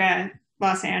MoCA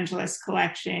Los Angeles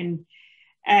collection.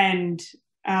 And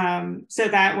so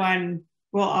that one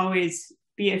will always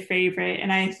be a favorite.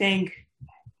 And I think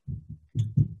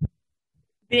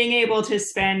being able to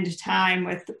spend time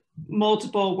with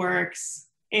multiple works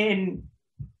in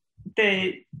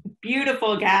the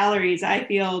beautiful galleries, I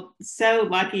feel so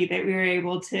lucky that we were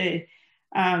able to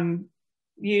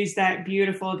use that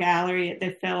beautiful gallery at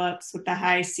the Phillips with the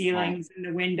high ceilings and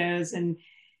the windows, and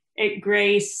it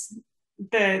grace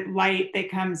the light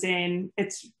that comes in.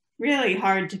 It's really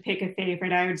hard to pick a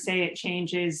favorite. I would say it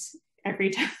changes every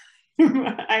time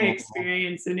I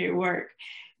experience a new work.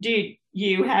 Do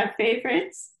you have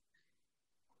favorites?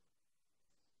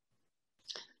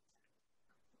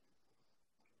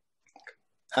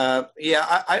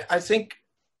 Yeah, I think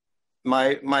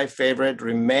my favorite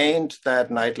remained that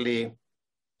nightly,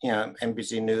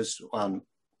 NBC News one.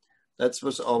 That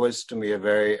was always to me a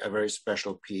very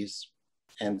special piece,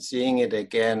 and seeing it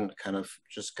again kind of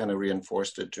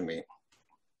reinforced it to me.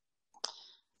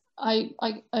 I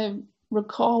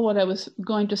recall what I was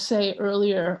going to say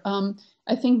earlier.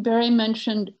 I think Barry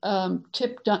mentioned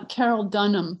Carol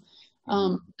Dunham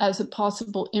as a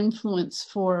possible influence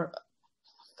for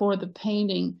the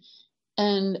painting,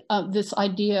 and this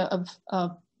idea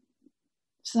of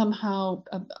somehow,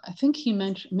 I think he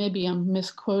mentioned, maybe I'm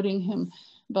misquoting him,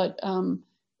 but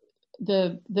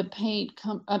the paint,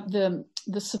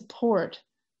 the support,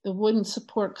 the wooden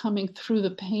support coming through the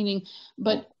painting.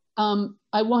 But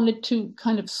I wanted to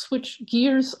kind of switch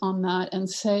gears on that and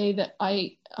say that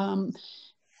I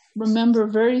remember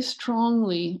very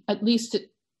strongly, at least it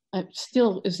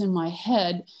still is in my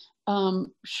head,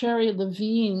 Sherry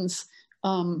Levine's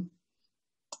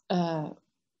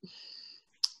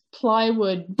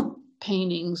plywood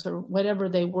paintings, or whatever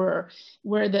they were,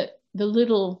 where the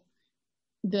little,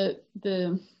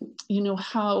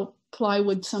 how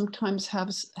plywood sometimes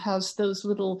has those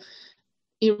little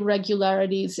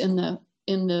irregularities in the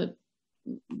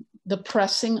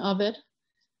pressing of it.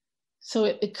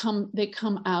 So they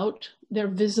come out, they're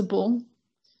visible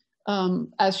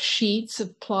as sheets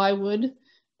of plywood.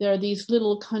 There are these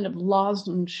little kind of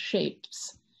lozenge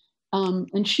shapes.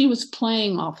 And she was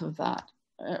playing off of that.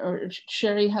 Or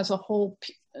Sherry has a whole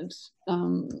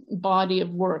body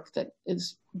of work that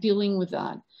is dealing with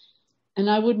that. And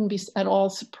I wouldn't be at all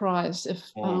surprised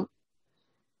if, or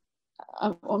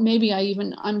maybe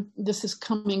this is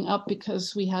coming up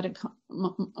because we had a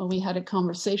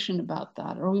conversation about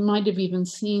that, or we might have even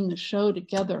seen the show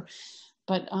together.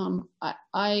 But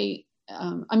I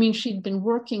mean, she'd been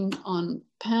working on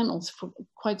panels for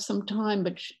quite some time,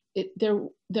 but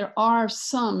there are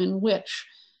some in which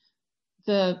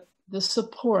the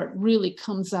support really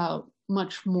comes out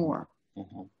much more,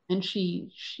 and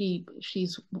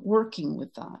she's working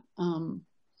with that.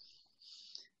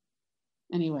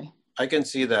 Anyway, I can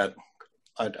see that.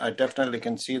 I definitely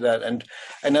can see that, and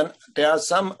then there are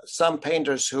some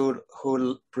painters who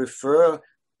prefer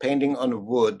painting on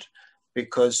wood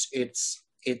because it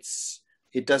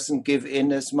doesn't give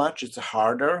in as much. It's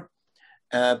harder,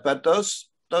 but those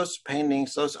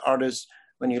paintings, those artists,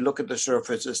 when you look at the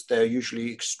surfaces, they're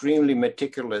usually extremely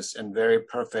meticulous and very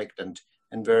perfect and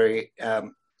very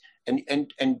and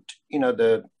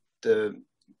the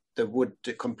wood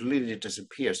completely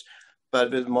disappears.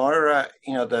 But with Moira,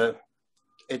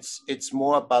 it's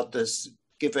more about this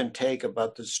give and take,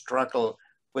 about the struggle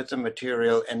with the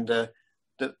material, and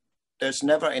there's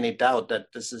never any doubt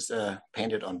that this is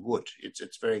painted on wood.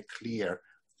 It's very clear.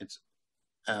 It's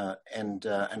or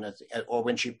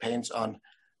when she paints on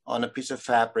a piece of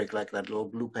fabric, like that little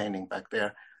blue painting back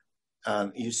there,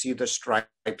 you see the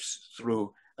stripes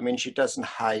through. I mean, she doesn't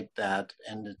hide that,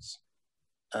 and it's.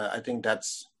 I think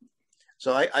that's.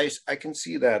 So I can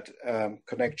see that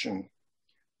connection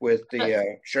with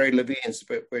the Sherry Levine's,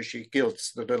 where she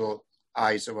gilts the little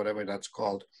eyes or whatever that's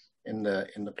called. in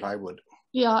the plywood.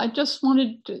 Yeah, I just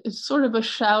wanted to, it's sort of a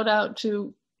shout out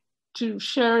to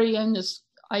Sherry and this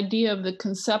idea of the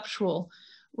conceptual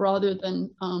rather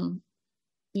than,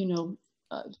 you know,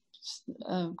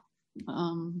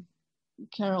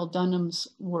 Carol Dunham's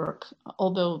work,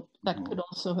 although that could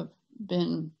also have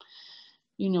been,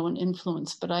 you know, an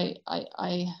influence. But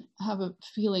I have a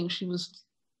feeling she was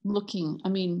looking, I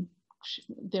mean,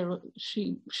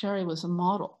 Sherry was a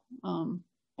model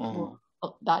for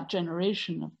that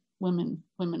generation of women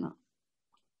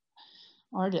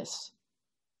artists.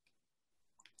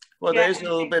 Well, there is a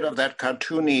little bit of that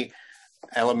cartoony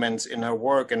elements in her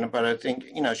work, but I think,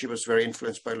 you know, she was very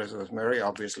influenced by Elizabeth Murray,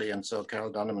 obviously, and so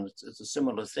Carol Dunham, it's a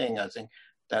similar thing. I think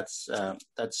that's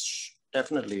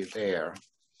definitely there.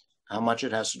 How much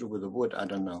it has to do with the wood, I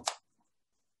don't know.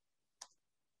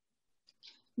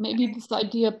 Maybe this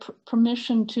idea of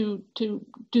permission to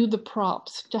do the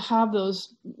props, to have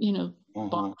those, you know,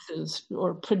 boxes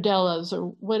or predellas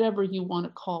or whatever you want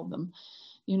to call them,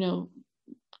 you know,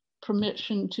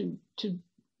 permission to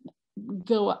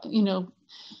go, you know,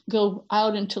 go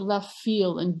out into left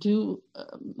field and do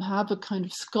have a kind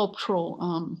of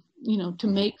sculptural, you know, to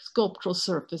make sculptural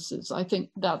surfaces. I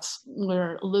think that's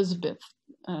where Elizabeth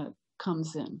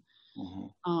comes in.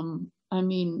 I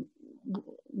mean,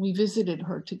 we visited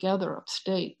her together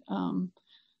upstate.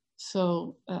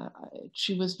 So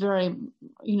she was very,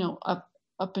 you know,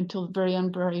 up until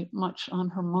very much on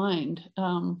her mind.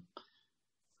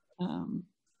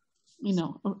 You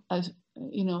know, as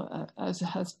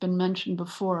has been mentioned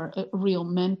before, a real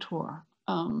mentor.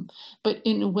 But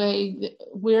in a way,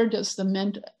 where does the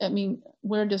mentor?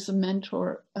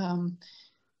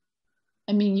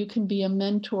 I mean, you can be a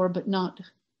mentor, but not,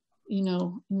 you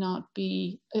know, not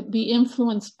be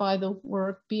influenced by the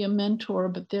work, be a mentor,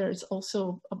 but there's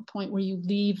also a point where you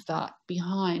leave that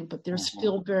behind, but they're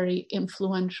still very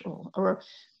influential or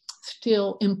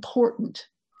still important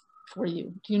for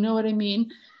you. Do you know what I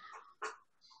mean?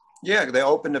 Yeah, they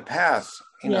opened a path,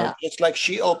 you know, just like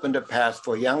she opened a path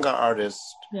for younger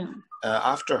artists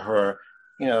after her,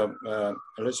 you know,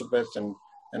 Elizabeth and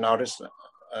artists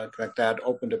like that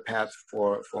opened a path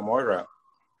for Moira.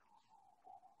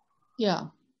 Yeah.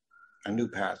 A new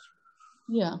path.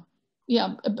 Yeah.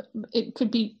 Yeah, it could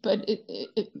be, but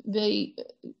they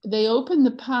opened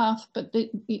the path, but they,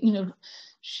 you know,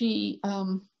 she,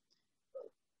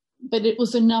 but it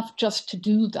was enough just to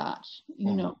do that,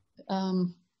 you know.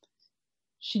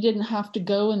 She didn't have to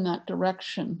go in that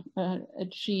direction.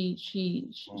 She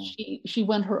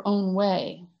went her own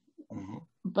way,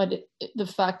 but the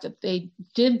fact that they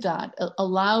did that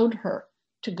allowed her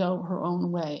to go her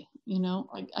own way. You know,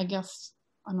 I guess,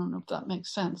 I don't know if that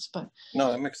makes sense, but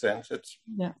no, that makes sense. It's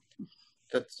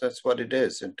that's what it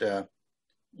is. And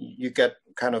you get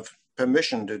kind of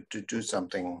permission to do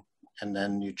something, and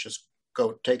then you just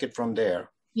go take it from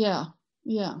there. Yeah.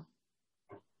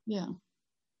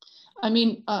 I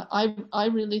mean, I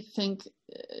really think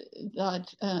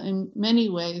that in many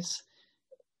ways,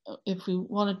 if we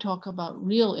want to talk about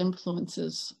real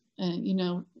influences, you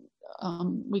know,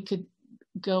 we could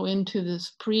go into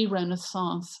this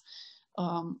pre-Renaissance.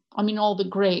 I mean, all the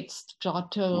greats,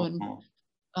 Giotto and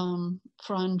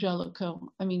Fra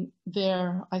Angelico. I mean,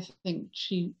 I think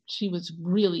she was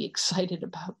really excited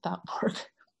about that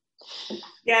work.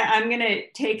 Yeah, I'm going to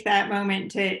take that moment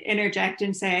to interject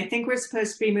and say, I think we're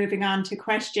supposed to be moving on to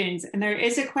questions. And there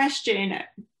is a question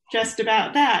just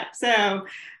about that. So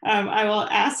I will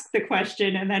ask the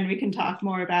question and then we can talk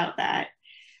more about that.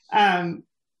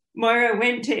 Moira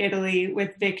went to Italy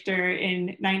with Victor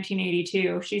in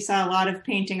 1982. She saw a lot of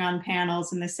painting on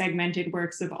panels and the segmented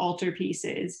works of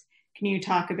altarpieces. Can you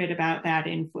talk a bit about that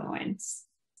influence?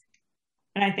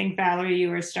 And I think, Valerie, you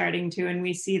were starting to, and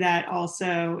we see that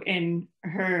also in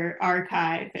her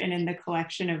archive and in the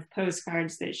collection of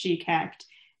postcards that she kept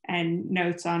and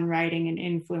notes on writing and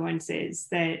influences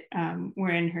that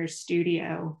were in her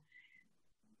studio.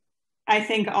 I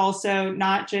think also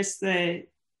not just the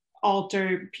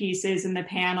altar pieces and the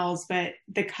panels, but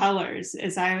the colors.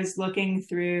 As I was looking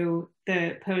through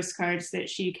the postcards that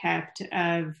she kept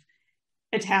of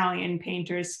Italian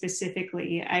painters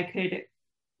specifically, I could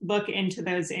look into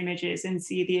those images and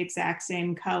see the exact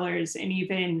same colors and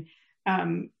even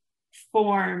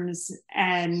forms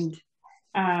and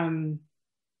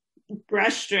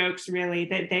brushstrokes really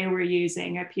that they were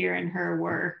using appear in her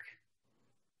work.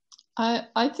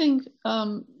 I think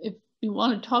if you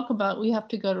want to talk about, we have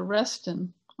to go to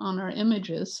Reston on our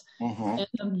images and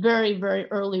the very, very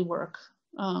early work.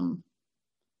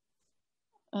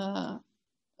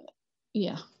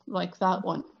 Yeah, like that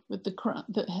one with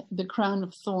the crown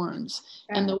of thorns,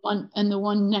 and the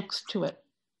one next to it.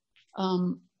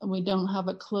 We don't have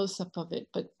a close-up of it,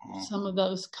 but some of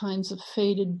those kinds of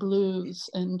faded blues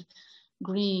and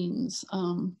greens,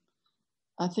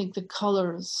 I think the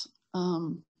colors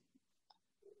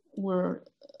were,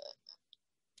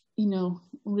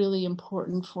 really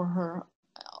important for her.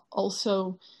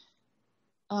 Also,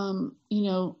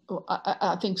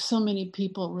 I think so many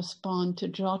people respond to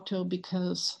Giotto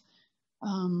because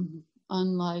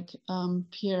unlike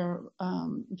Pier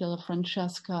della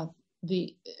Francesca,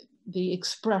 the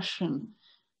expression,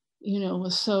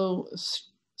 was so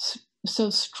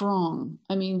strong.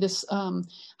 I mean, this,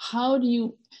 how do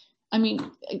you, I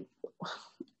mean,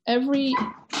 every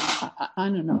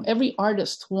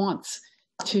artist wants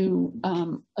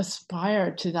to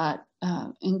aspire to that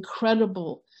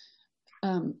incredible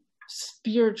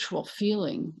spiritual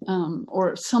feeling,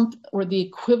 or the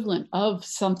equivalent of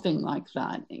something like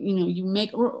that. You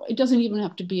make, or it doesn't even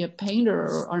have to be a painter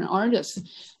or an artist,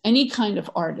 any kind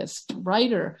of artist,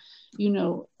 writer.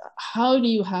 How do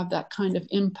you have that kind of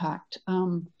impact?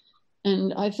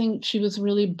 And I think she was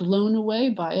really blown away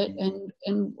by it, and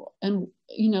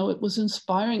it was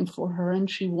inspiring for her, and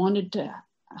she wanted to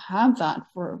have that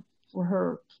for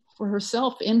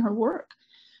herself in her work.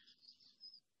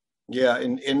 Yeah,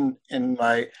 in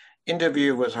my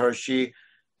interview with her, she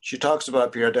talks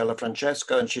about Pier della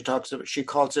Francesca, and she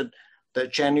calls it the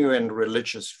genuine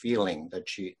religious feeling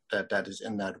that is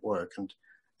in that work,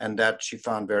 and that she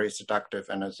found very seductive,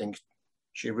 and I think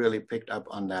she really picked up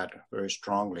on that very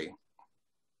strongly.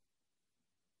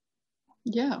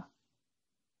 Yeah,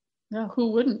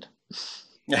 who wouldn't?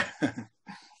 Yeah.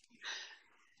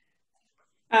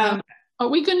 Are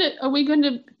we going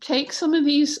to take some of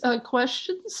these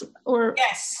questions, or?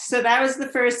 Yes, so that was the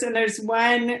first, and there's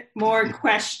one more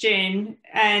question,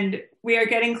 and we are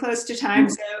getting close to time.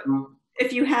 So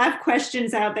if you have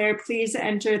questions out there, please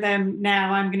enter them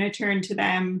now. I'm going to turn to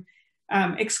them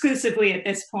exclusively at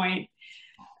this point.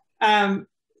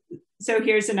 So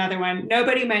here's another one.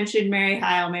 Nobody mentioned Mary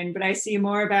Heilman, but I see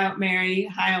more about Mary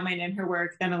Heilman and her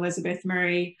work than Elizabeth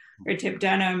Murray or Tip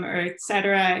Dunham, or et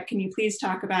cetera. Can you please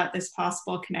talk about this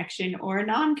possible connection or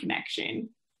non-connection?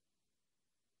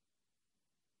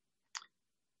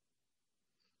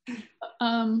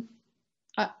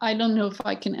 I don't know if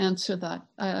I can answer that.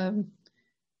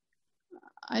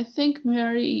 I think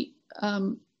Mary,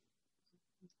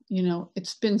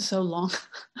 it's been so long.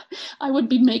 I would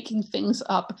be making things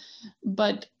up,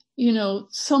 but,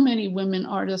 so many women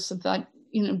artists of that,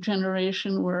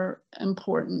 generation were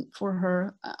important for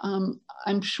her.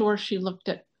 I'm sure she looked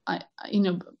at,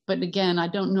 but again, I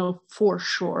don't know for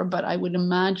sure, but I would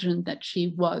imagine that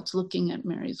she was looking at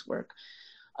Mary's work.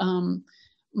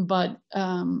 But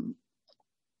I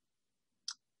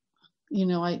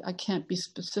can't be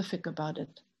specific about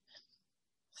it.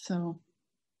 So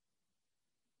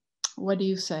what do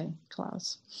you say,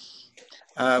 Klaus?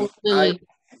 Lily?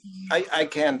 I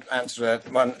can't answer that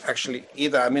one actually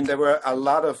either. I mean, there were a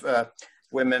lot of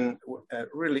women,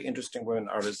 really interesting women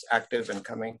artists, active and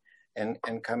coming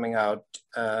out,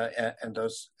 and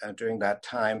those during that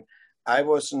time. I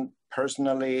wasn't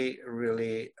personally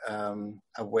really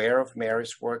aware of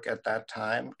Mary's work at that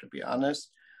time, to be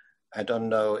honest. I don't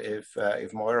know if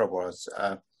Moira was,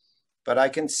 but I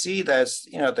can see there's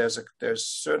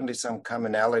certainly some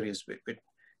commonalities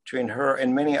between her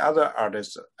and many other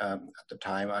artists at the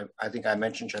time. I think I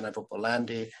mentioned Jennifer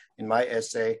Bolandi in my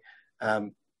essay.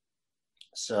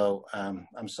 So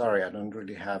I'm sorry, I don't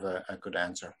really have a good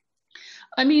answer.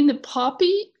 I mean, the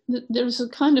poppy, there's a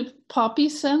kind of poppy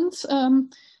sense.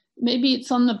 Maybe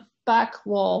it's on the back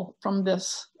wall from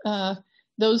this.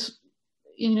 Those,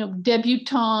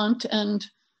 Debutante and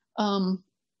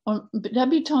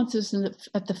Debutante is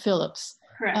at the Phillips.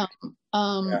 Correct.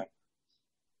 Yeah.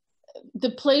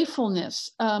 The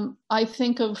playfulness, I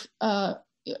think of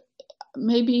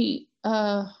maybe,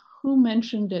 who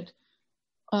mentioned it?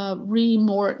 Ree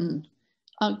Morton.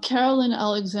 Carolyn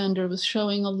Alexander was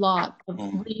showing a lot of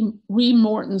Ree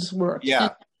Morton's work. Yeah.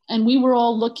 And we were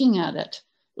all looking at it.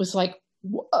 It was like,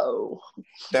 whoa,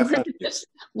 definitely. Where did this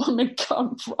woman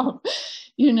come from?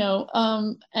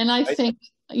 And I think,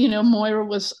 Moira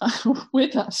was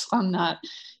with us on that,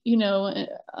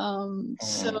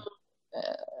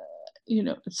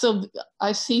 so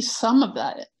I see some of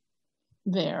that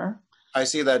there. I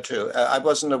see that too. I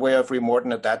wasn't aware of Ree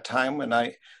Morton at that time when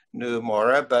I knew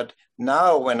Moira, but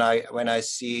now when I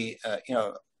see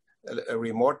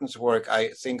Ree Morton's work, I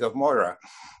think of Moira.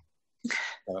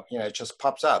 It just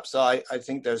pops up. So I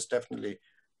think there's definitely,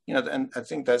 and I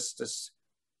think there's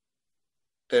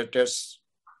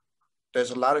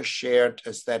a lot of shared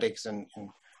aesthetics and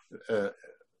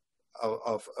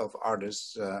of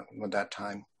artists at that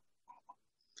time.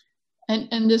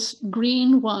 And this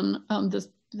green one,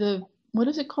 the what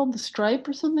is it called? The stripe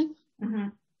or something?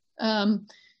 Mm-hmm.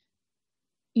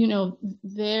 You know,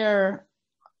 there,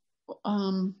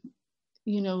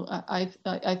 you know,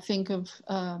 I think of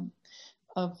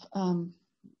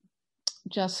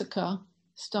Jessica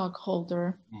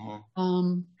Stockholder,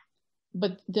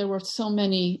 but there were so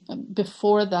many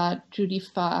before that. Judy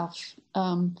Pfaff,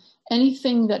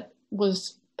 anything that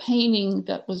was painting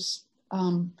that was,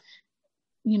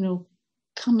 you know,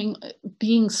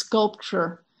 being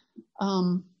sculpture.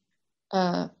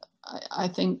 I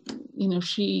think, you know,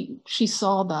 she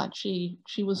saw that, she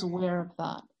was aware of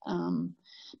that,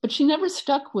 but she never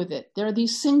stuck with it. There are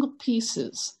these single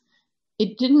pieces.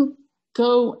 It didn't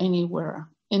go anywhere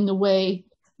in the way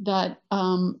that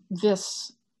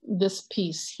this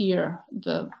piece here,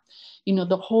 you know,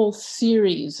 the whole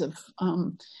series of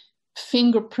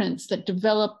fingerprints that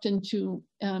developed into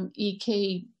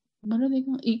what are they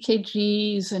called?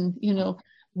 EKGs, and, you know,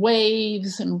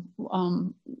 waves, and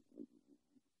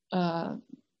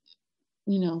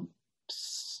you know,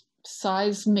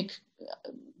 seismic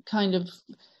kind of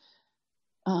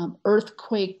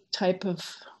earthquake type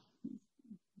of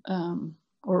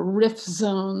or rift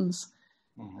zones.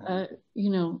 You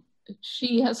know,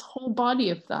 she has a whole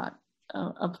body of that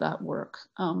work.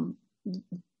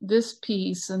 This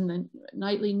piece and the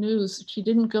Nightly News, she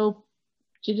didn't go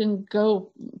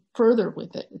further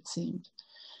with it, it seemed.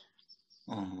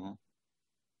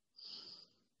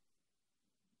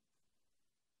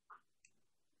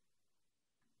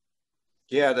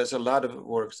 Yeah, there's a lot of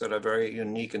works that are very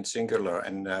unique and singular,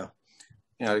 and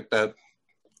you know,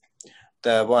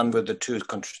 the one with the two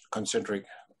concentric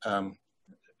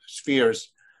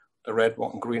spheres, the red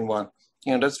one, green one,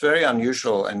 you know, that's very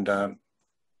unusual, and and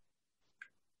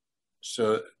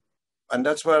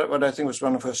that's what I think was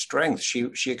one of her strengths.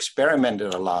 She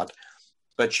experimented a lot,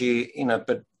 but she, you know,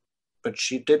 but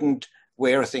she didn't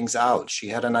wear things out. She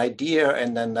had an idea,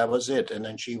 and then that was it, and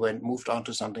then she moved on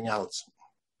to something else.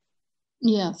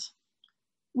 Yes.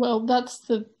 Well, that's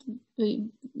the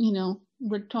you know,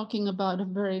 we're talking about a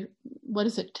very, what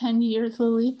is it, 10 years,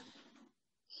 Lily?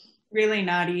 Really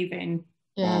not even.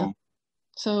 Yeah.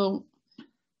 So,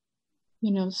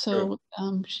 you know, so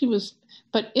she was,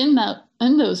 but in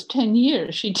those 10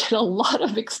 years, she did a lot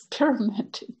of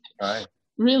experimenting. Right.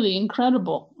 Really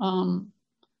incredible.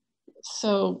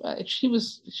 So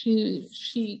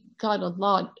she got a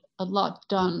lot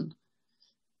done.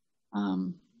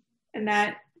 And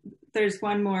that there's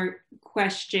one more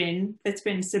question that's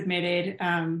been submitted,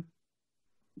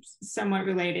 somewhat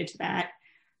related to that.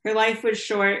 Her life was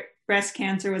short. Breast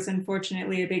cancer was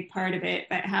unfortunately a big part of it,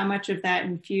 but how much of that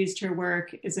infused her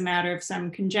work is a matter of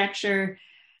some conjecture.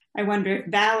 I wonder if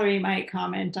Valerie might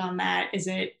comment on that. Is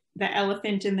it the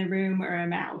elephant in the room or a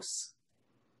mouse?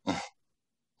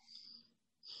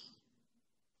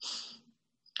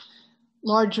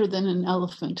 Larger than an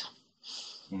elephant.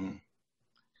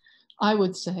 I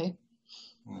would say.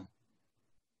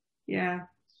 Yeah,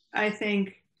 I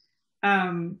think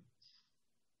the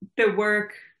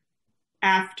work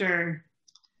after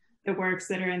the works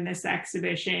that are in this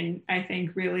exhibition, I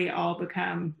think really all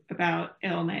become about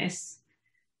illness.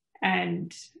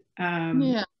 And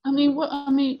yeah, I mean,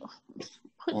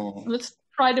 let's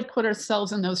try to put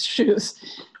ourselves in those shoes.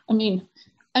 I mean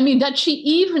that she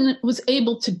even was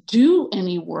able to do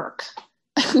any work.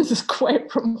 This is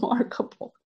quite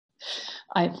remarkable,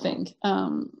 I think.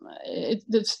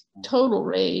 It's total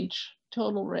rage,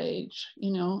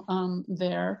 you know,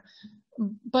 there.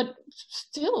 But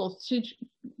still,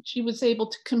 she was able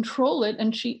to control it,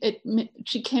 and she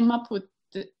came up with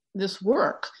this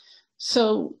work.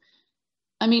 So,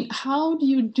 I mean, how do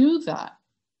you do that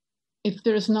if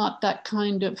there's not that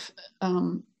kind of,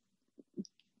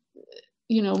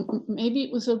 you know, maybe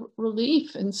it was a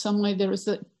relief in some way. There was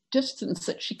a distance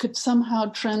that she could somehow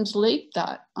translate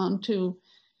that onto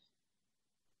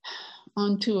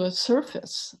a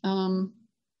surface.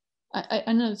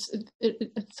 I know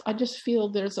I just feel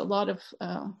there's a lot of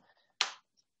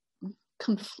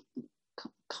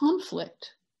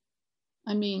conflict.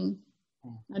 I mean,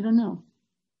 I don't know.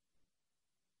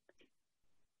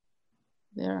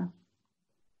 There.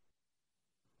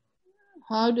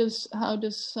 How does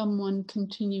someone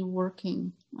continue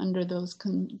working under those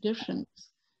conditions?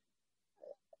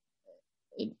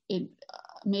 It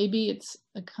maybe it's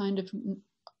a kind of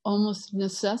almost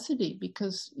necessity,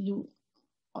 because you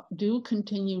do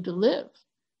continue to live.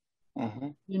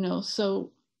 You know,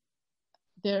 so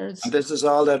there's. And this is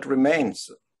all that remains,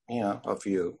 you know, of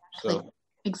you. So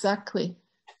exactly.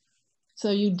 So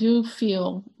you do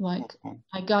feel like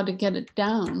I got to get it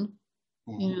down,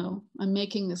 You know, I'm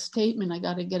making a statement. I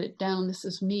got to get it down. This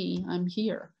is me. I'm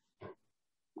here.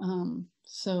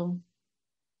 So,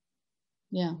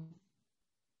 yeah.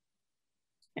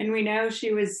 And we know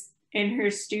she was in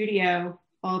her studio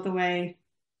all the way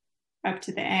up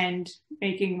to the end,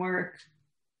 making work.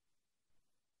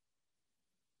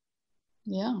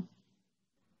 Yeah,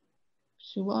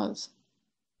 she was.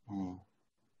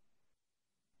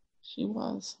 She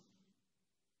was.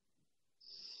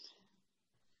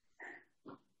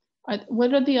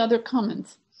 What are the other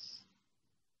comments?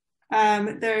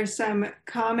 There are some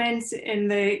comments in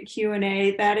the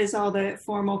Q&A. That is all the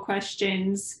formal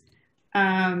questions.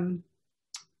 Comment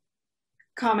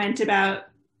about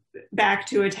back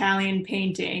to Italian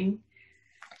painting.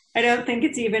 I don't think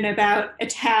it's even about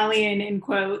Italian in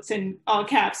quotes and all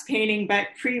caps painting, but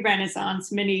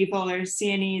pre-Renaissance, medieval, or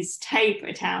Sienese type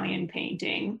Italian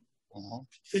painting.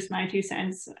 Just my 2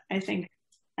 cents. I think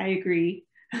I agree.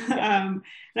 And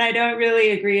I don't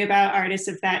really agree about artists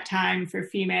of that time for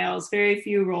females. Very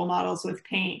few role models with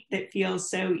paint that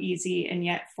feels so easy and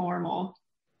yet formal.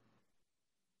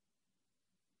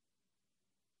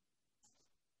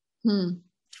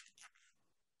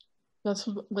 That's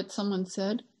what someone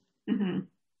said.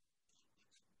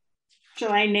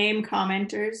 Shall I name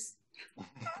commenters?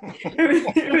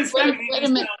 It was somebody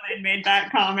who made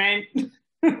that comment.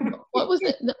 What was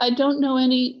it? I don't know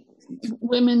any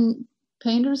women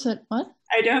painters that what?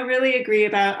 I don't really agree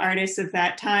about artists of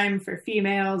that time for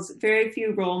females. Very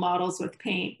few role models with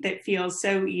paint that feels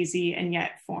so easy and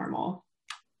yet formal.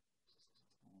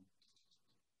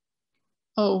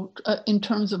 Oh, in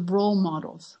terms of role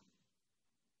models.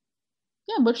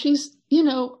 Yeah, but she's, you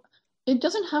know, it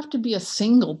doesn't have to be a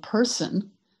single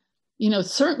person. You know, it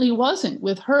certainly wasn't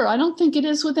with her. I don't think it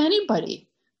is with anybody.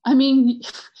 I mean,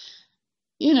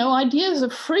 you know, ideas are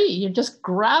free. You just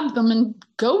grab them and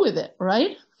go with it,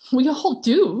 right? We all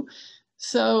do.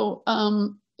 So,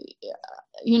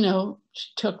 you know, she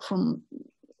took from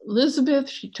Elizabeth,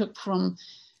 she took from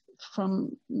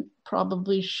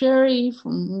probably Sherry,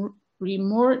 from Ree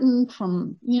Morton,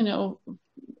 from, you know,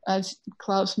 as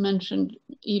Klaus mentioned,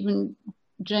 even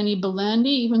Jenny Belandi,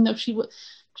 even though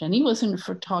Jenny wasn't a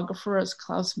photographer, as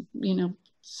Klaus, you know,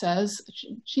 says,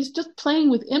 she's just playing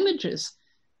with images.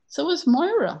 So is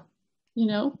Moira. You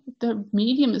know, the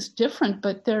medium is different,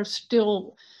 but they're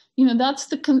still, you know,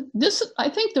 that's this, I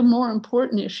think the more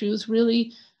important issue is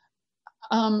really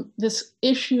this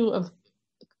issue of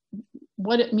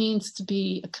what it means to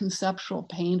be a conceptual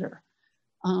painter.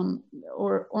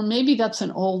 Or maybe that's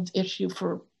an old issue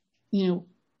for, you know,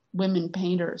 women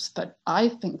painters, but I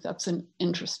think that's an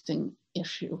interesting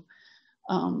issue,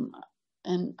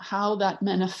 and how that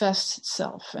manifests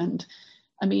itself. And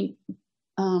I mean,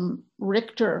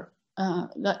 Richter,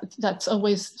 that's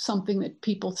always something that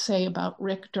people say about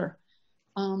Richter,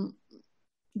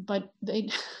 but they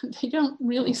don't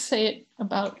really say it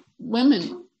about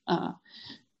women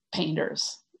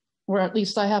painters, or at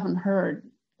least I haven't heard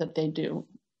that they do.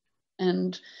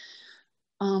 And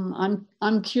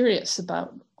I'm curious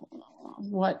about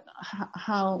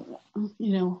how,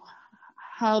 you know,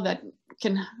 how that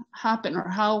can happen, or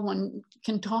how one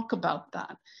can talk about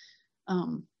that.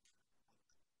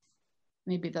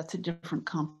 Maybe that's a different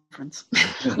conference.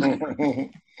 Well,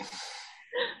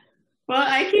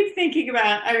 I keep thinking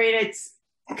about, I mean, it's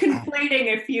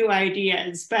conflating a few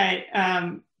ideas, but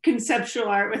conceptual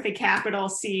art with a capital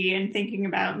C, and thinking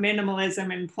about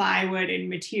minimalism and plywood and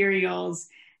materials,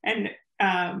 and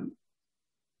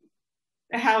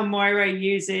how Moira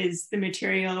uses the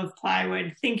material of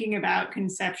plywood, thinking about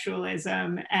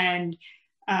conceptualism, and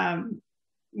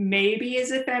maybe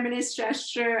as a feminist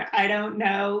gesture, I don't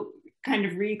know, kind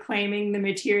of reclaiming the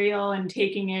material and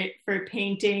taking it for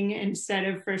painting instead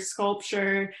of for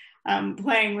sculpture,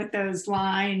 playing with those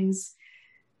lines.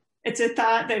 It's a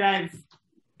thought that I've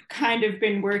kind of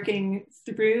been working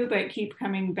through, but keep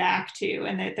coming back to,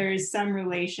 and that there is some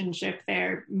relationship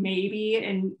there, maybe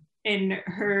in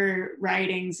her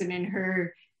writings and in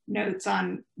her notes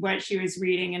on what she was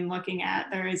reading and looking at.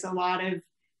 There is a lot of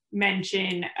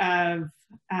mention of,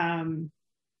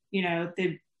 you know,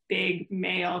 the big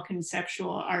male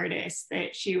conceptual artists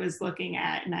that she was looking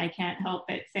at. And I can't help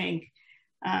but think,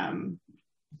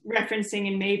 referencing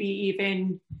and maybe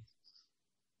even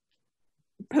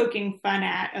poking fun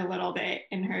at a little bit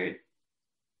in her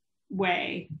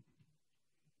way.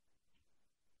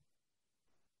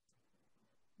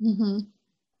 Mm-hmm.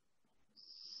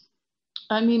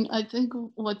 I mean, I think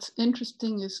what's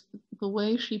interesting is the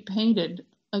way she painted.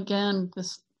 Again,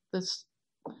 this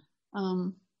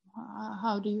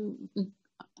how do you,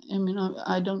 I mean,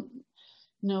 I don't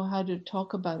know how to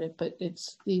talk about it, but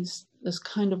it's this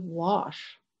kind of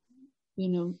wash, you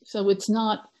know. So it's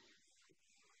not,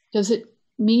 does it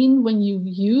mean when you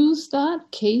use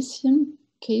that casein,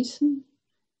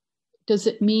 does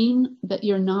it mean that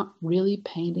you're not really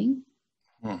painting?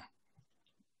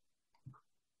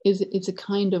 It's a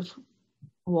kind of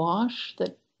wash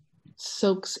that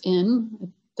soaks in, it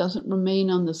doesn't remain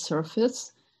on the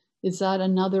surface? Is that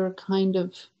another kind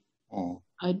of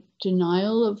a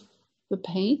denial of the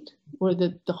paint, or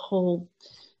the whole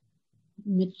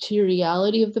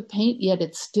materiality of the paint, yet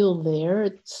it's still there,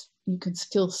 you can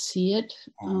still see it?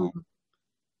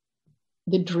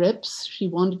 The drips, she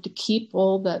wanted to keep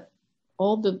all the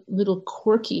little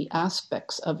quirky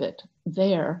aspects of it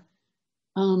there.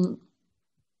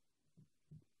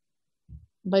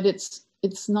 But it's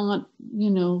not,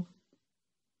 you know,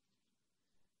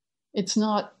 it's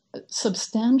not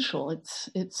substantial.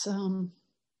 It's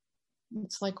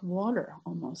like water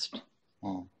almost.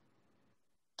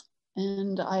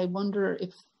 And I wonder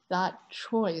if that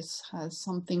choice has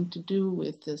something to do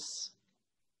with this,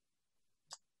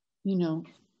 you know,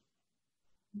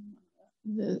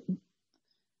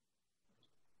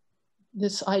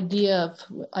 this idea of,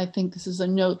 I think this is a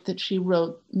note that she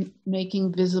wrote,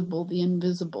 making visible the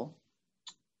invisible.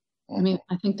 I mean,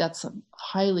 I think that's a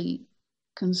highly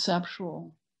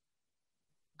conceptual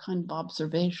kind of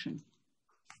observation.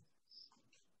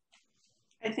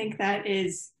 I think that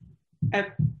is a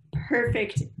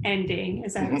perfect ending,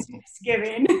 as I was just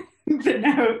given the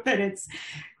note that it's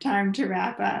time to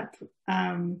wrap up.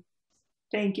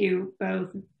 Thank you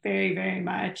both very, very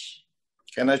much.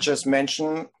 Can I just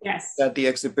mention that the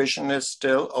exhibition is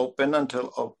still open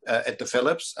until at the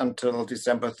Phillips until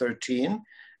December 13,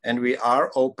 and we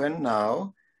are open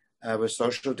now with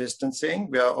social distancing.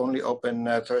 We are only open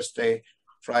Thursday,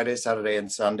 Friday, Saturday,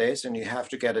 and Sundays, and you have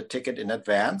to get a ticket in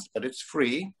advance, but it's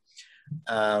free.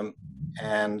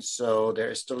 And so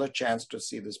there is still a chance to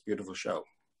see this beautiful show.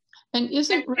 And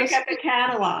pick up the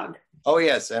catalog. Oh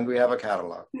yes, and we have a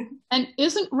catalog. And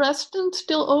isn't Reston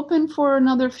still open for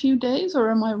another few days, or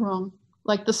am I wrong?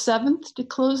 Like the 7th, it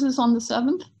closes on the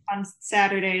 7th? On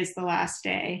Saturday is the last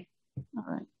day. All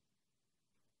right.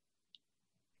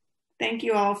 Thank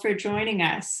you all for joining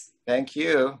us. Thank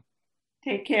you.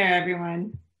 Take care,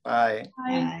 everyone. Bye.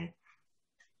 Bye. Bye.